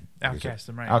 again, Outcast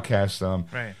him, right? Outcast him,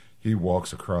 Right. He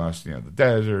walks across, you know, the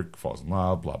desert, falls in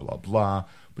love, blah, blah, blah.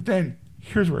 But then,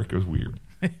 here's where it goes weird.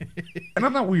 And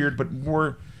I'm not weird, but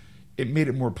it made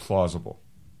it more plausible.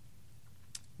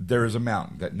 There is a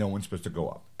mountain that no one's supposed to go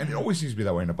up. And it always seems to be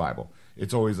that way in the Bible.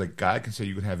 It's always like, God can say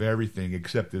you can have everything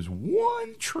except this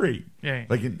one tree. Yeah.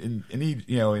 Like in Eve,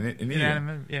 you know, in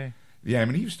Eden. The Adam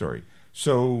and Eve story.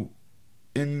 So,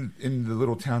 in the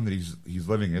little town that he's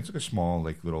living in, it's like a small,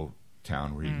 like, little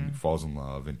town where he falls in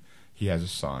love, and he has a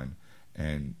son,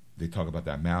 and they talk about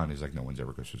that mountain. He's like, no one's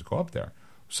ever supposed to go up there.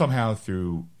 Somehow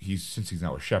since he's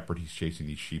now a shepherd, he's chasing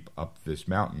these sheep up this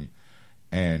mountain,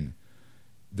 and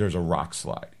there's a rock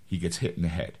slide. He gets hit in the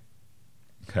head.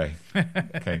 Okay.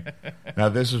 Now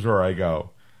this is where I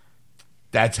go,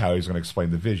 that's how he's going to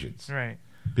explain the visions. Right.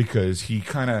 Because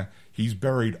he's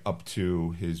buried up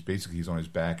to basically he's on his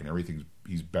back and everything's,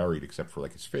 he's buried except for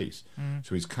like his face.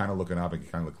 So he's kind of looking up and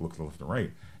kind of looking left and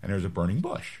right. And there's a burning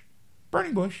bush,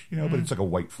 you know, but it's like a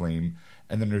white flame.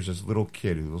 And then there's this little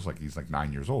kid who looks like he's like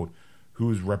 9 years old,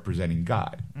 who is representing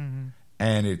God.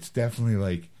 And it's definitely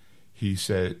like he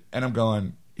said, and I'm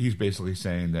going, he's basically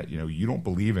saying that, you know, you don't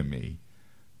believe in me,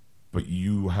 but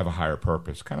you have a higher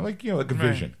purpose, kind of like, you know, like a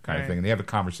vision kind of thing. And they have a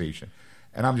conversation.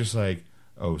 And I'm just like,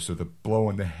 oh, so the blow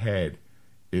in the head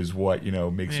is what, you know,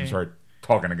 makes him start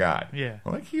talking to God. Yeah.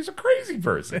 I'm like, he's a crazy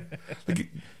person. Like,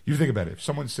 you think about it. If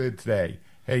someone said today,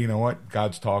 hey, you know what?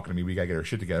 God's talking to me. We got to get our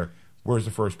shit together. Where's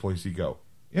the first place you go?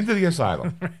 Into the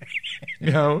asylum.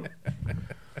 You know?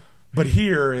 But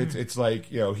here, it's like,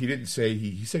 you know, he didn't say,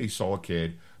 he said he saw a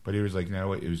kid, but he was like,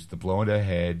 no, it was the blow in the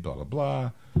head, blah, blah,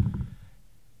 blah.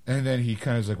 And then he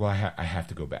kind of was like, well, I have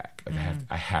to go back. Like,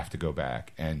 I have to go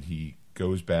back. And he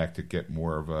goes back to get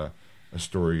more of a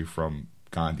story from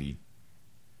Gandhi.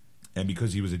 And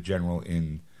because he was a general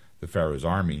in the Pharaoh's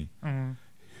army,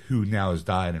 who now has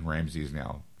died, and Ramses is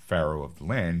now Pharaoh of the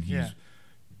land, he's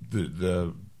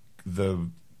the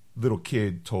little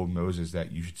kid told Moses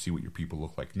that you should see what your people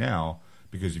look like now,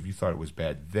 because if you thought it was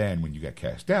bad then when you got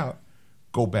cast out,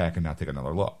 go back and now take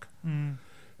another look.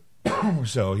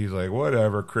 So he's like,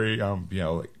 whatever, you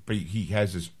know, like, but he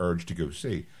has this urge to go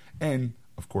see, and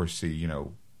of course see, you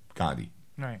know, Gandhi,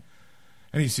 right?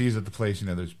 And he sees at the place, you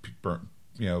know, there's burnt,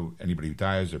 you know, anybody who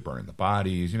dies, they're burning the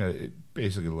bodies. You know, it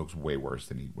basically looks way worse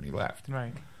than when he left.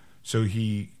 Right. So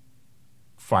he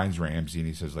finds Ramsey and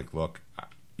he says, like, look,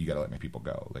 you got to let my people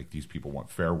go. Like, these people want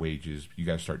fair wages. You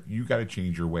got to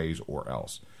change your ways or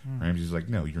else. Ramsey's like,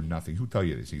 no, you're nothing. Who tell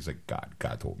you this? He's like,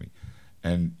 God told me.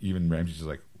 And even Ramsey's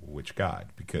like, which god,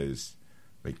 because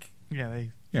like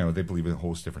they they believe in a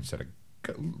whole different set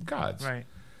of gods. right.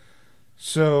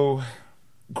 So,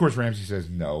 of course, Ramsay says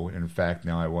no. And in fact,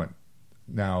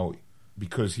 now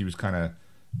because he was kind of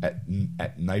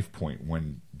at knife point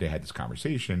when they had this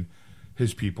conversation,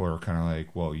 his people are kind of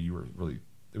like, well,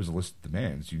 there was a list of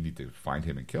demands. You need to find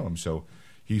him and kill him. So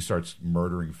he starts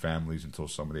murdering families until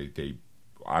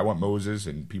I want Moses,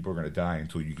 and people are going to die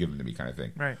until you give him to me, kind of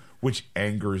thing. Right. Which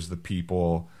angers the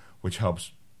people, which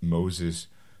helps Moses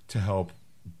to help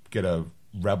get a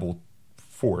rebel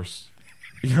force.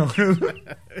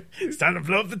 It's time to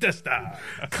blow up the Death Star.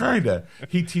 Kinda.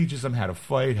 He teaches them how to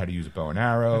fight, how to use a bow and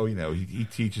arrow. He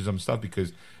teaches them stuff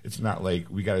because it's not like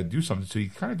we got to do something. So he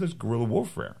kind of does guerrilla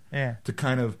warfare. Yeah. To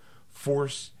kind of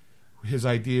force his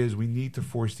ideas. We need to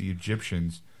force the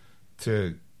Egyptians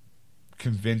to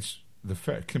convince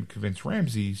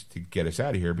Ramses to get us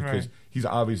out of here, because he's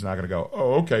obviously not going to go,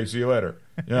 oh, okay, see you later.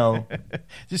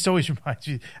 Just always reminds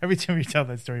me, every time you tell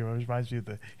that story, it always reminds me of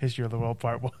the History of the World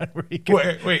Part 1. Where wait.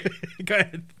 Go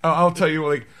ahead. I'll tell you,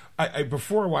 like, I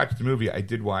before I watched the movie, I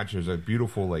did watch, there's a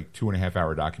beautiful, like, 2.5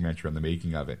 hour documentary on the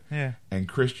making of it. Yeah. And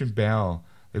Christian Bale,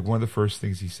 like, one of the first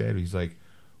things he said, he's like,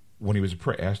 when he was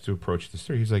asked to approach the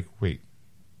story, he's like, wait,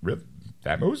 really?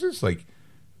 That Moses? Like,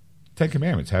 10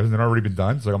 Commandments, hasn't it already been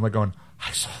done? So I'm like going,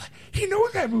 I saw that. He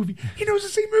knows that movie. He knows the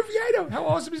same movie I know. How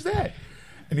awesome is that?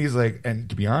 And he's like, and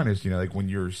to be honest, like when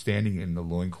you're standing in the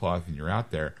loincloth and you're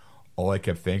out there, all I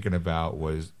kept thinking about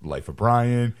was Life of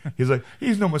Brian. He's like,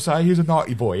 he's no Messiah, he's a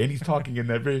naughty boy. And he's talking in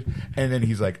that video. And then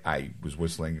he's like, I was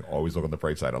whistling Always Look on the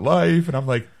Bright Side of Life. And I'm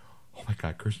like, oh my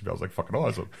God, Christian Bale's like fucking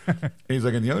awesome. And he's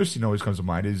like, and the other scene always comes to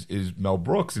mind is Mel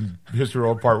Brooks in History of the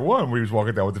World Part 1, where he was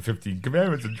walking down with the 15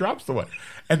 Commandments and drops the one.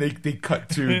 And they cut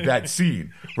to that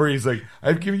scene where he's like,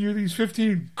 I've given you these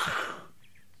 15.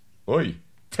 Oi,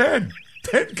 10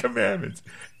 Commandments.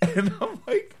 And I'm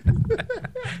like,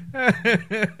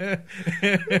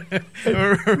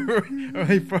 or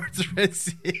he parts the Red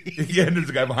Sea. Yeah, and there's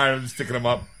a guy behind him sticking him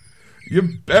up.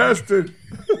 You bastard.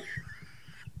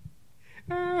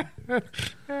 So,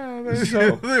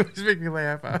 it was making me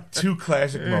laugh. Two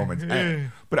classic moments,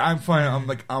 but I'm fine.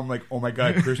 I'm like, oh my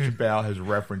God, Christian Bale has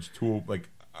referenced to like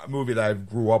a movie that I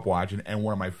grew up watching and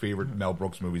one of my favorite Mel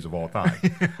Brooks movies of all time.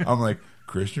 I'm like,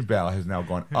 Christian Bale has now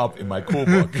gone up in my cool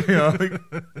book.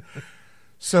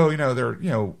 So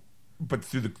they're but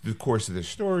through the course of this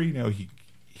story,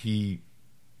 he's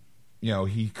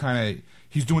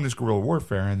doing this guerrilla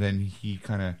warfare, and then he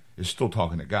kind of is still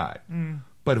talking to God.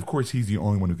 But of course, he's the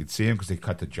only one who could see him, because they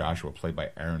cut to Joshua, played by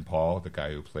Aaron Paul, the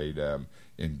guy who played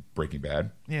in Breaking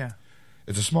Bad. Yeah.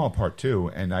 It's a small part,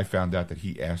 too, and I found out that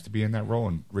he asked to be in that role,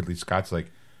 and Ridley Scott's like,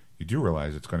 you do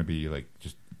realize it's going to be, like,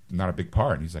 just not a big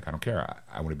part. And he's like, I don't care.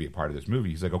 I want to be a part of this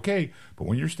movie. He's like, okay, but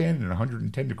when you're standing in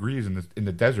 110 degrees in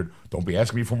the desert, don't be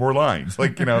asking me for more lines.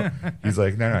 Like, he's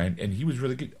like, no. And he was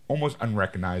really good, almost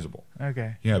unrecognizable.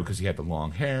 Okay. Because he had the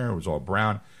long hair, it was all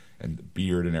brown, and the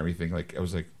beard and everything. Like, I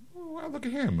was like, wow, look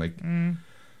at him. Like,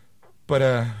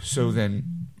 but so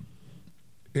then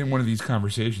in one of these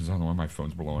conversations, I don't know why my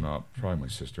phone's blowing up. Probably my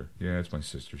sister. Yeah, it's my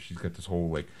sister. She's got this whole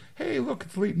like, hey, look,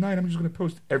 it's late night. I'm just going to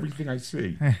post everything I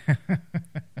see.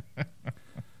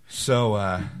 So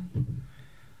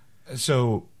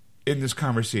in this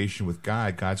conversation with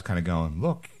God, God's kind of going,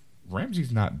 look,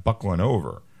 Ramsay's not buckling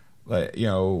over. Like,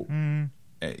 things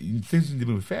need to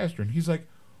move faster. And he's like,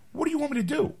 what do you want me to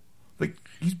do? Like,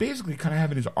 he's basically kind of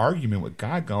having his argument with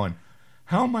God, going,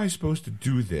 how am I supposed to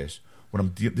do this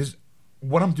when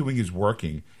what I'm doing is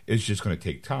working? It's just going to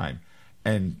take time.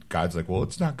 And God's like, well,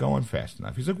 it's not going fast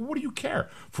enough. He's like, well, what do you care?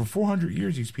 For 400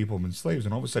 years, these people have been slaves,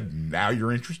 and all of a sudden, now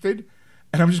you're interested?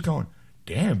 And I'm just going,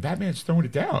 damn, Batman's throwing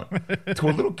it down to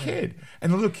a little kid.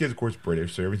 And the little kid's, of course,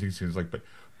 British, so everything seems like,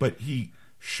 but he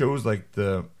shows like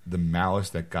the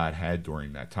malice that God had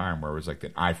during that time, where it was like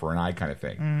an eye for an eye kind of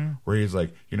thing, where he's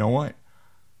like, you know what?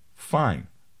 Fine.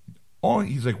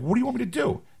 He's like, what do you want me to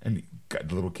do? And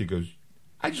the little kid goes,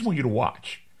 I just want you to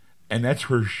watch. And that's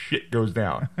where shit goes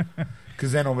down.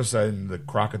 Because then all of a sudden the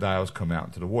crocodiles come out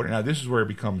into the water. Now this is where it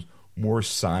becomes more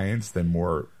science than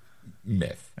more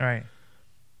myth. Right.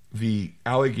 The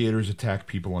alligators attack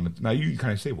people on the... Now you can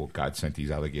kind of say, well, God sent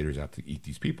these alligators out to eat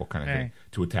these people kind of thing,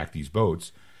 to attack these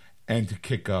boats, and to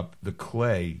kick up the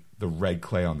clay, the red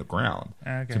clay on the ground,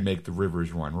 to make the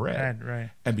rivers run red.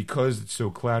 Right. And because it's so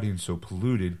cloudy and so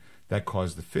polluted, that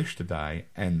caused the fish to die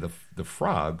and the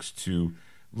frogs to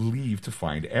leave to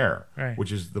find air,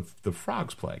 which is the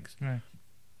frogs' plagues. Right.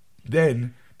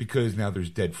 Then, because now there's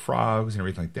dead frogs and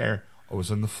everything like there, all of a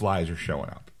sudden the flies are showing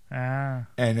up. Ah.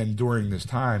 And then during this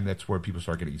time, that's where people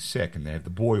start getting sick, and they have the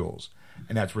boils,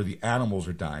 and that's where the animals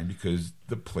are dying because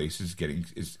the place is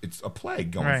it's a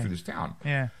plague going through this town.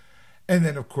 Yeah. And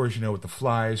then, of course, with the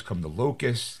flies come the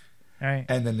locusts. Right.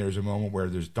 And then there's a moment where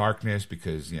there's darkness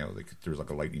because, there's like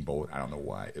a lightning bolt. I don't know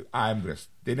why.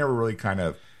 They never really kind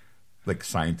of like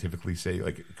scientifically say,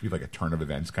 like, it could be like a turn of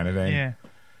events kind of thing. Yeah.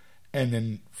 And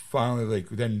then finally, like,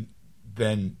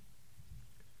 then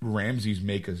Ramses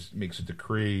makes a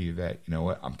decree that, you know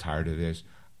what, I'm tired of this.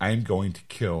 I'm going to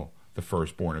kill the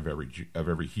firstborn of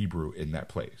every Hebrew in that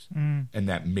place. And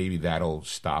that maybe that'll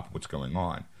stop what's going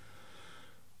on.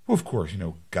 Well, of course,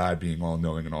 God being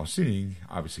all-knowing and all-seeing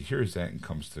obviously hears that and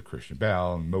comes to Christian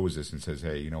Bale and Moses and says,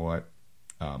 hey, you know what?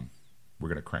 We're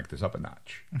going to crank this up a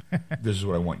notch. This is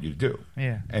what I want you to do.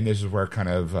 Yeah. And this is where kind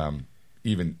of,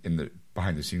 even in the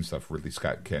behind-the-scenes stuff, Ridley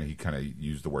Scott, he kind of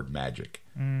used the word magic,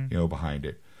 behind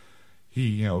it.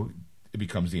 He, it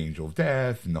becomes the angel of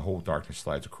death, and the whole darkness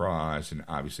slides across, and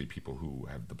obviously people who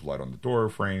have the blood on the door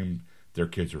frame, their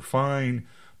kids are fine,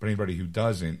 but anybody who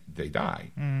doesn't, they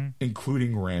die,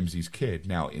 including Ramses' kid.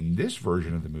 Now, in this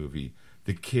version of the movie,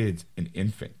 the kid's an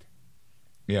infant,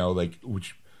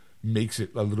 which makes it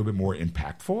a little bit more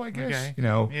impactful, I guess,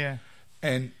 Yeah.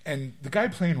 And the guy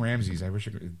playing Ramses, I wish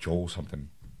I could, Joel something.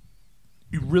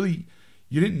 You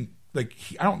didn't, like,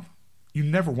 you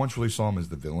never once really saw him as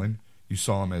the villain. You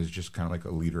saw him as just kind of like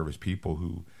a leader of his people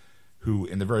who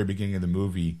in the very beginning of the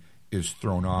movie is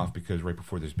thrown off because right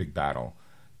before this big battle,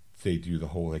 they do the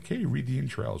whole like, hey, read the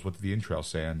entrails. What did the entrails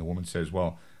say? And the woman says,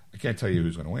 well, I can't tell you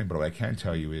who's going to win, but what I can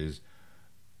tell you is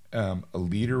a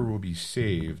leader will be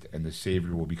saved and the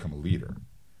savior will become a leader.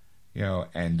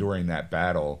 And during that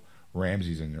battle,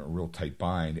 Ramses in a real tight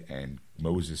bind and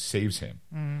Moses saves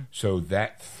him. So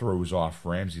that throws off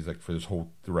Ramses like for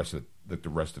the rest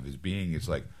of his being is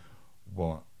like,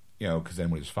 well, because then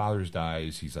when his father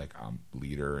dies, he's like, I'm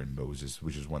leader, and Moses,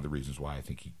 which is one of the reasons why I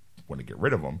think he wanted to get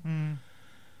rid of him.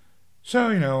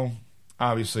 So,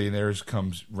 obviously,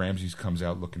 Ramses comes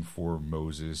out looking for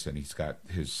Moses, and he's got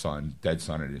his dead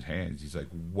son in his hands. He's like,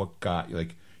 what God,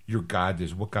 like, your God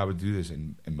does, what God would do this?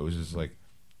 And Moses is like,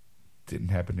 didn't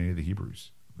happen to any of the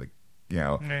Hebrews. Like,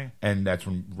 and that's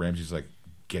when Ramses is like,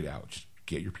 get out, just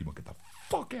get your people, get the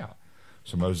fuck out.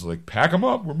 So Moses is like, pack them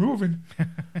up, we're moving.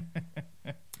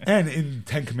 And in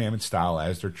Ten Commandments style,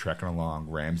 as they're trekking along,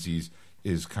 Ramses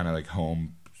is kind of like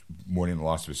home mourning the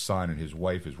loss of his son, and his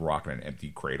wife is rocking an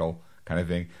empty cradle kind of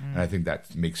thing. And I think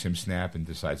that makes him snap and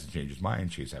decides to change his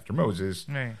mind, chase after Moses,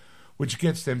 which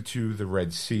gets them to the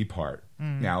Red Sea part.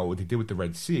 Now, what they did with the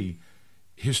Red Sea,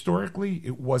 historically,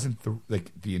 it wasn't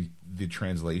the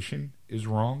translation is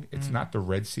wrong. It's not the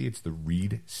Red Sea, it's the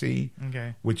Reed Sea,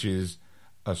 which is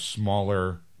a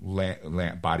smaller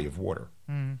body of water.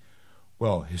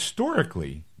 Well,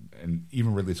 historically, and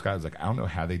even Ridley Scott was like, I don't know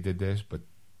how they did this, but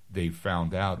they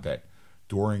found out that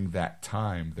during that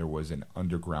time there was an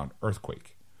underground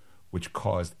earthquake, which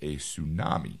caused a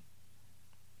tsunami.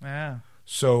 Yeah.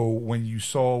 So when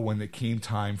it came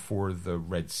time for the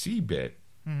Red Sea bit,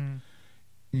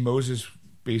 Moses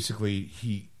basically,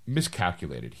 he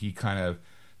miscalculated.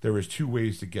 There was two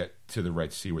ways to get to the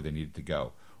Red Sea where they needed to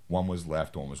go. One was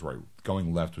left, one was right.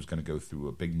 Going left was going to go through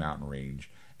a big mountain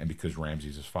range, and because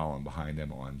Ramses is following behind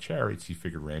them on chariots, he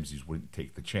figured Ramses wouldn't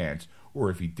take the chance, or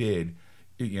if he did,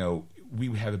 we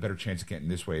would have a better chance of getting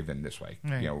this way than this way.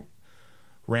 Right.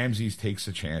 Ramses takes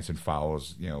the chance and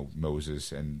follows,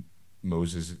 Moses, and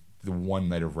Moses, the one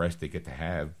night of rest they get to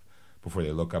have before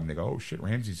they look up and they go, oh shit,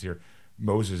 Ramses here.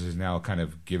 Moses is now kind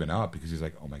of given up because he's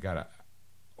like, oh my God,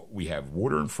 we have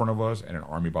water in front of us and an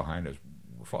army behind us.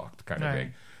 We're fucked kind of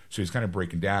thing. So he's kind of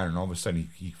breaking down, and all of a sudden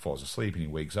he falls asleep, and he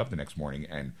wakes up the next morning,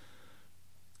 and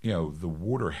the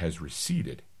water has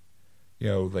receded,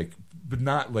 but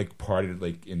not like parted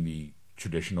like in the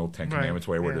traditional Ten Commandments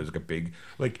way, where there's like a big,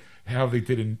 like how they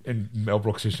did in Mel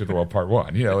Brooks' History of the World Part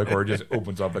 1, where it just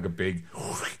opens up like a big,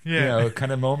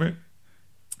 kind of moment.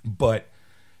 But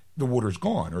the water's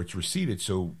gone, or it's receded.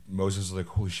 So Moses is like,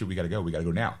 holy shit, we got to go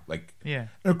now. Like, and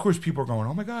of course people are going,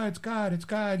 oh my God, it's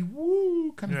God,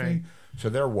 woo, kind of thing. So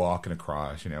they're walking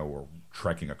across, or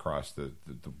trekking across the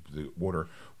water,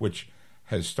 which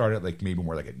has started like maybe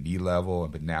more like at knee level,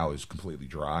 but now is completely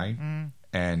dry.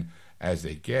 And as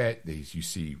they you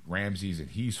see Ramses, and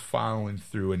he's following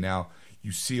through, and now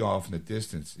you see off in the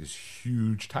distance this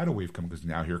huge tidal wave coming, because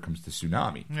now here comes the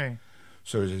tsunami.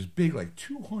 So there's this big, like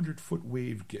 200-foot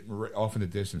wave getting off in the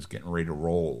distance, getting ready to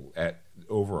roll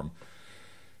over them.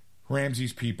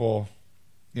 Ramses' people,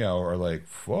 are like,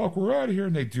 fuck, we're out of here,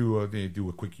 and they do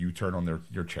a quick U-turn on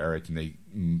their chariots,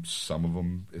 and some of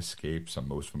them escape,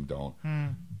 most of them don't.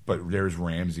 But there's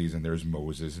Ramses and there's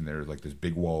Moses, and there's like this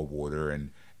big wall of water,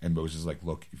 and Moses is like,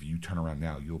 look, if you turn around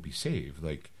now, you'll be saved.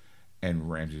 Like, and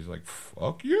Ramses is like,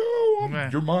 fuck you,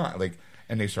 you're mine. Like,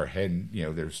 and they start heading,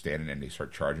 they're standing and they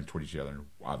start charging toward each other, and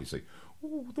obviously,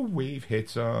 the wave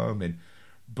hits them, and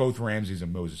both Ramses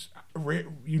and Moses,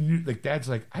 you knew, like, Dad's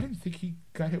like, I didn't think he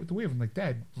got hit with the wave. I'm like,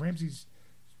 Dad, Ramses'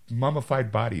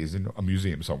 mummified body is in a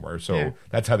museum somewhere, so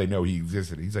that's how they know he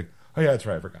existed. He's like, oh yeah, that's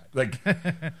right, I forgot. Like,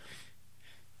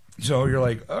 so you're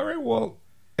like, all right, well,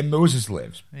 and Moses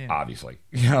lives, obviously,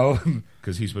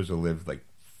 because he's supposed to live like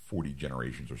 40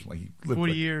 generations or something. He lived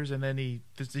 40 years, and then he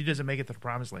doesn't make it to the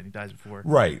promised land. He dies before.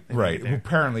 Right. Well,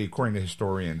 apparently, according to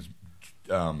historians,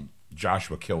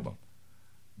 Joshua killed him.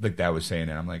 Like, that was saying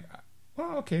it. I'm like,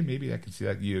 well, okay, maybe I can see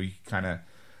that. You kind of,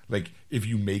 like, if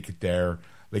you make it there,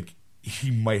 like,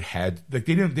 he might had, like,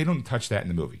 they don't touch that in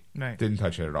the movie. Right. Didn't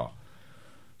touch it at all.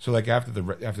 So, like, after the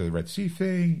Red Sea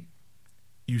thing,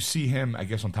 you see him, I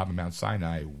guess, on top of Mount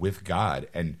Sinai with God,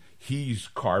 and he's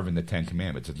carving the 10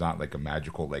 Commandments. It's not like a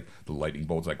magical, like, the lightning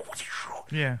bolts, like,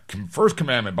 first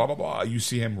commandment, blah, blah, blah. You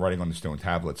see him writing on the stone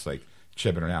tablets, like,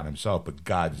 chipping it out himself, but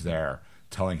God's there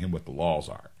telling him what the laws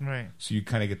are. Right. So you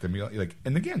kind of get the meal, like,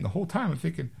 and again, the whole time I'm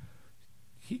thinking,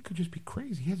 he could just be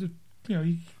crazy. He has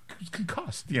he's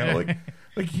concussed, like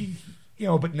he,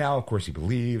 but now, of course, he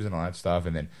believes and all that stuff,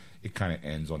 and then it kind of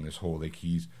ends on this whole, like,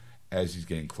 as he's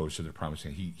getting closer to the promised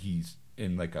land, he's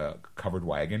in like a covered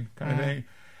wagon kind of thing,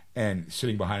 and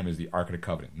sitting behind him is the Ark of the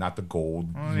Covenant, not the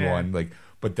gold one, like,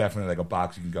 but definitely like a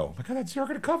box you can go, oh my God, that's the Ark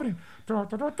of the Covenant.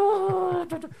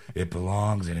 It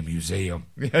belongs in a museum.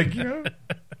 Like,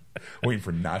 waiting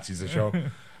for Nazis to show.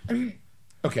 I mean,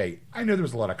 okay, I know there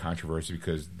was a lot of controversy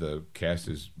because the cast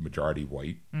is majority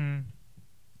white,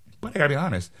 but I gotta be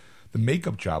honest, the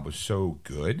makeup job was so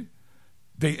good.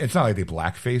 It's not like they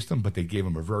blackfaced them, but they gave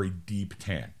them a very deep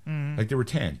tan. Like, they were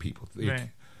tan people. Right.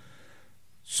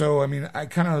 So, I mean, I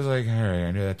kind of was like, all right,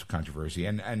 I know that's controversy.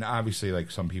 And obviously,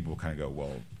 like, some people kind of go,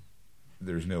 well,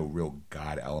 there's no real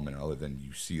God element other than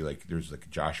you see, like, there's, like,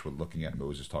 Joshua looking at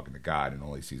Moses talking to God, and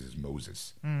all he sees is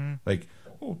Moses. Like,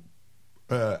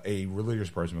 a religious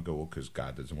person would go, well, because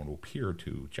God doesn't want to appear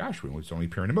to Joshua, it's only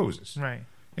appearing to Moses. Right.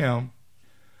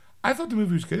 I thought the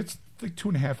movie was good. It's like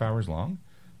 2.5 hours long.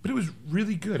 But it was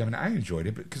really good. I mean, I enjoyed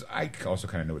it because I also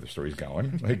kind of know where the story's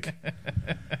going. Like,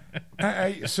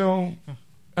 I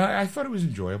thought it was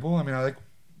enjoyable. I mean, I like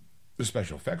the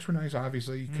special effects were nice,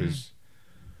 obviously, because,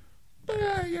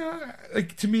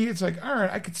 like, to me, it's like, all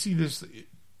right, I could see this,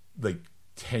 like,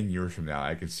 10 years from now.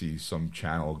 I could see some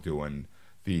channel doing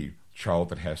the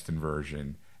Charlton Heston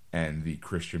version and the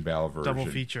Christian Bale version.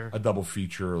 A double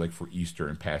feature, like, for Easter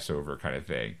and Passover kind of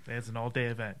thing. It's an all-day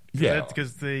event. Yeah.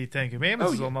 Because the Ten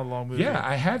Commandments is a long movie. Yeah,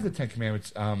 I have the Ten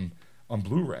Commandments on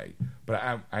Blu-ray, but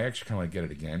I actually kind of like get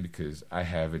it again because I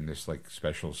have in this, like,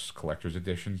 special collector's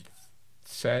edition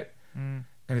set, and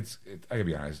I gotta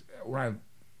be honest, when I'm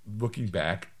looking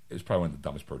back, it's probably one of the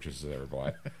dumbest purchases I ever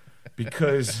bought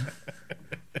because...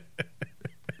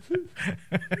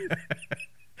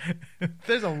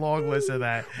 There's a long list of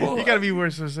that. Well, you got to be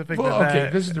more specific than that. Okay,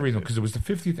 this is the reason, because it was the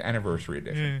 50th anniversary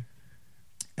edition.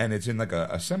 And it's in like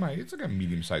it's like a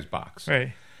medium-sized box.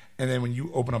 Right. And then when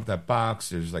you open up that box,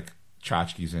 there's like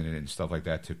tchotchkes in it and stuff like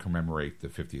that to commemorate the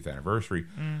 50th anniversary.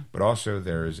 But also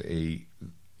there's a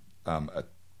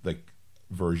like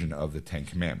version of the 10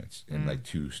 Commandments in like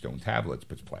 2 stone tablets,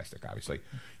 but it's plastic, obviously.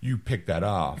 You pick that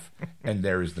off, and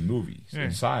there's the movies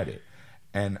inside it.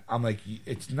 And I'm like,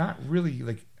 it's not really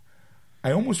like...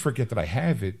 I almost forget that I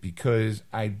have it because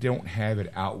I don't have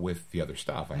it out with the other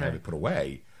stuff. I have it put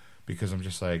away because I'm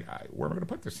just like, where am I going to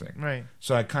put this thing? Right.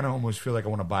 So I kind of almost feel like I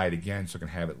want to buy it again so I can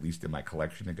have it at least in my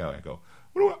collection to go. I go,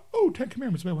 Ten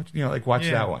Commandments. Watch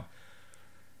that one.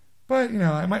 But,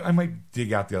 I might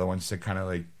dig out the other ones to kind of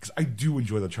like... Because I do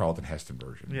enjoy the Charlton Heston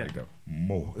version. Yeah.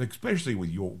 Like, especially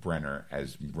with Yul Brynner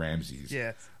as Ramses.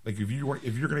 Yes. Like, if you're going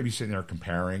to be sitting there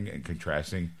comparing and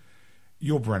contrasting...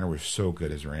 Yul Brynner was so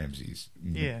good as Ramses.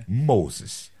 Yeah.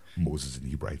 Moses and the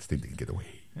Hebrides think they can get away.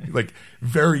 Like,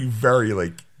 very, very,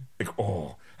 like,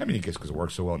 oh. I mean, I guess because it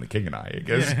works so well in The King and I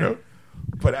guess.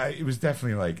 But it was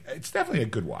definitely, like, it's definitely a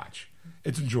good watch.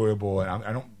 It's enjoyable, and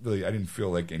I didn't feel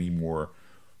like any more,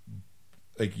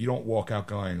 like, you don't walk out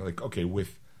going, like, okay,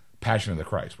 with Passion of the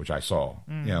Christ, which I saw,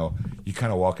 you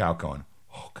kind of walk out going,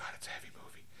 oh, God, it's a heavy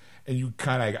movie. And you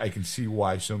kind of, I can see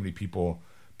why so many people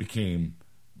became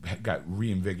got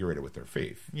reinvigorated with their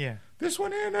faith. Yeah. This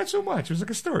one, not so much. It was like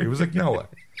a story. It was like Noah.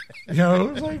 You know,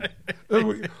 it was like.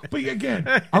 But again,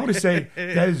 I'm going to say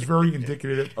that is very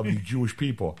indicative of the Jewish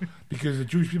people, because the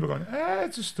Jewish people are going,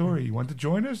 it's a story. You want to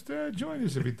join us? Join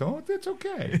us. If you don't, it's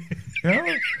okay. You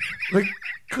know, like,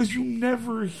 because you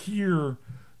never hear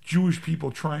Jewish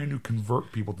people trying to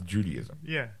convert people to Judaism.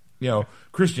 Yeah. You know,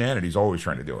 Christianity's always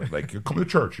trying to do it. Like, you come to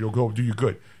church, you'll go do you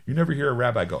good. You never hear a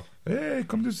rabbi go, hey,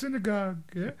 come to synagogue.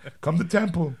 Yeah? Come to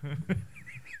temple.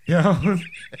 You know?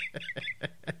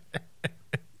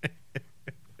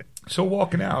 So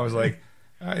walking out, I was like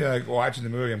watching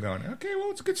the movie, I'm going, okay, well,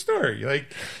 it's a good story.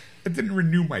 Like, it didn't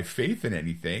renew my faith in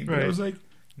anything, but I was like,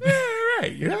 all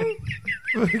right, you know?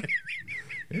 Like,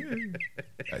 yeah.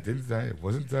 It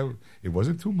wasn't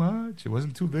too much. It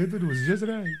wasn't too little. It was just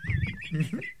right.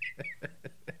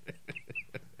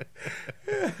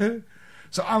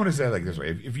 So I'm going to say it like this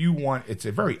way. If you want, it's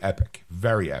a very epic.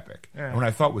 Yeah. And what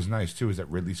I thought was nice, too, is that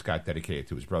Ridley Scott dedicated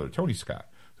to his brother, Tony Scott,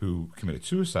 who committed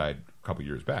suicide a couple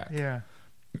years back. Yeah.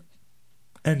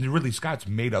 And Ridley Scott's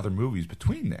made other movies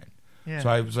between then. Yeah. So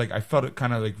I was like, I felt it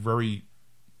kind of like very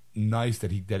nice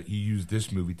that he used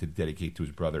this movie to dedicate to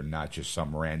his brother, not just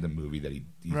some random movie that he's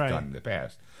done in the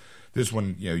past. This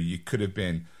one, you know, you could have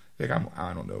been like,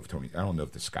 I don't know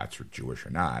if the Scotts are Jewish or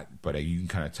not, but you can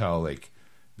kind of tell like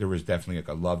there was definitely like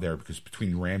a love there, because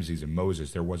between Ramses and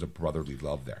Moses there was a brotherly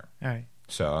love there. All right.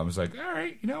 So I was like, all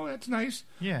right, you know, that's nice.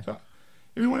 Yeah. So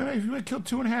if you want to kill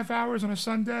 2.5 hours on a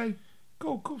Sunday,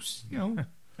 go, you know.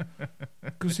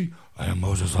 Go see, I am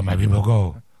Moses, let my people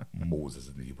go. Moses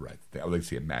in the Hebrew. I would like to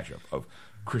see a mashup of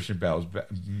Christian Bale's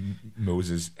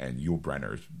Moses and Yul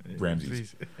Brynner's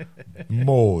Ramses.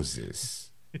 Moses.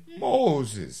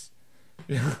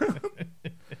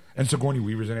 And Sigourney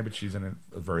Weaver's in it, but she's in it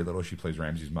very little. She plays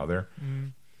Ramses' mother.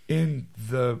 Mm. In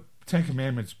the Ten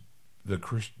Commandments, the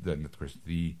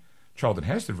Charlton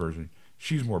Heston version,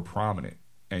 she's more prominent.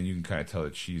 And you can kind of tell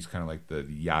that she's kind of like the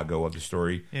Iago of the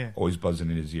story, always buzzing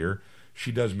in his ear.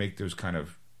 She does make those kind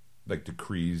of like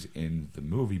decrees in the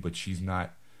movie, but she's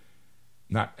not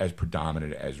as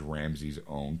predominant as Ramses'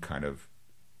 own kind of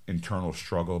internal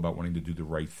struggle about wanting to do the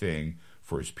right thing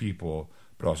for his people,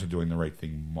 but also doing the right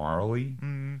thing morally.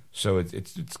 Mm. So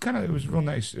it's kind of, it was real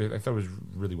nice. I thought it was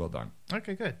really well done.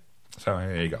 Okay, good. So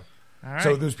there you go. All right.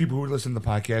 So those people who listen to the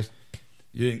podcast,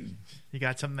 you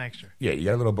got something extra. Yeah, you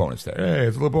got a little bonus there. Hey,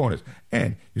 it's a little bonus.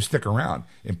 And you stick around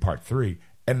in part 3,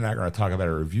 Ed and I are going to talk about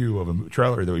a review of a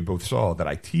trailer that we both saw that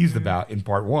I teased about in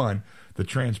part 1, the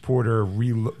transporter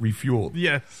refueled.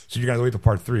 Yes. So you're going to wait till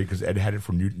part 3 because Ed had it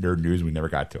from Nerd News and we never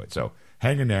got to it. So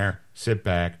hang in there, sit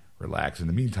back, relax. In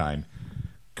the meantime,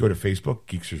 go to Facebook,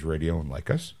 Geeksters Radio, and like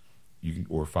us. You can,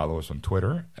 or follow us on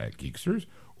Twitter at Geeksters,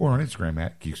 or on Instagram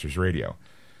at Geeksters Radio.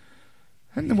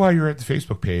 And then while you're at the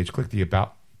Facebook page, click the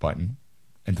About button,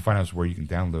 and to find out where you can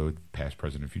download past,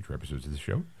 present, and future episodes of the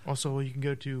show. Also, you can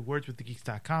go to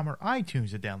wordswiththegeeks.com or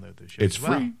iTunes to download those shows. It's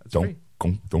free.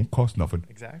 Don't cost nothing.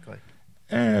 Exactly.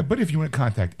 But if you want to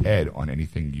contact Ed on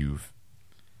anything you've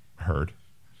heard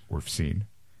or seen,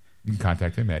 you can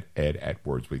contact him at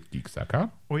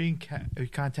ed@wordswithgeeks.com. Or you can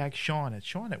contact Sean at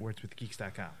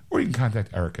wordswithgeeks.com. Or you can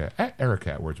contact Erica at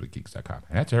wordswithgeeks.com.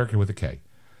 And that's Erica with a K.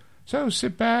 So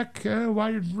sit back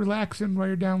while you're relaxing, while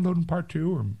you're downloading part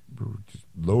 2, or just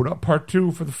load up part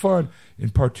 2 for the fun. In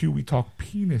part 2, we talk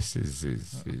penises.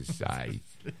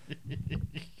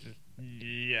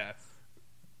 Yes.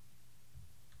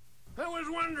 That was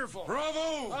wonderful.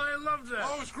 Bravo! I loved that.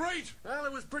 Oh, it was great. Well,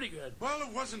 it was pretty good. Well,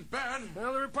 it wasn't bad.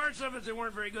 Well, there were parts of it that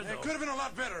weren't very good, though. It could have been a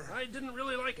lot better. I didn't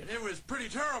really like it. It was pretty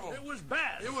terrible. It was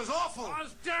bad. It was awful. It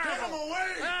was terrible. Get him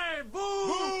away! Hey,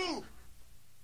 boo! Boo!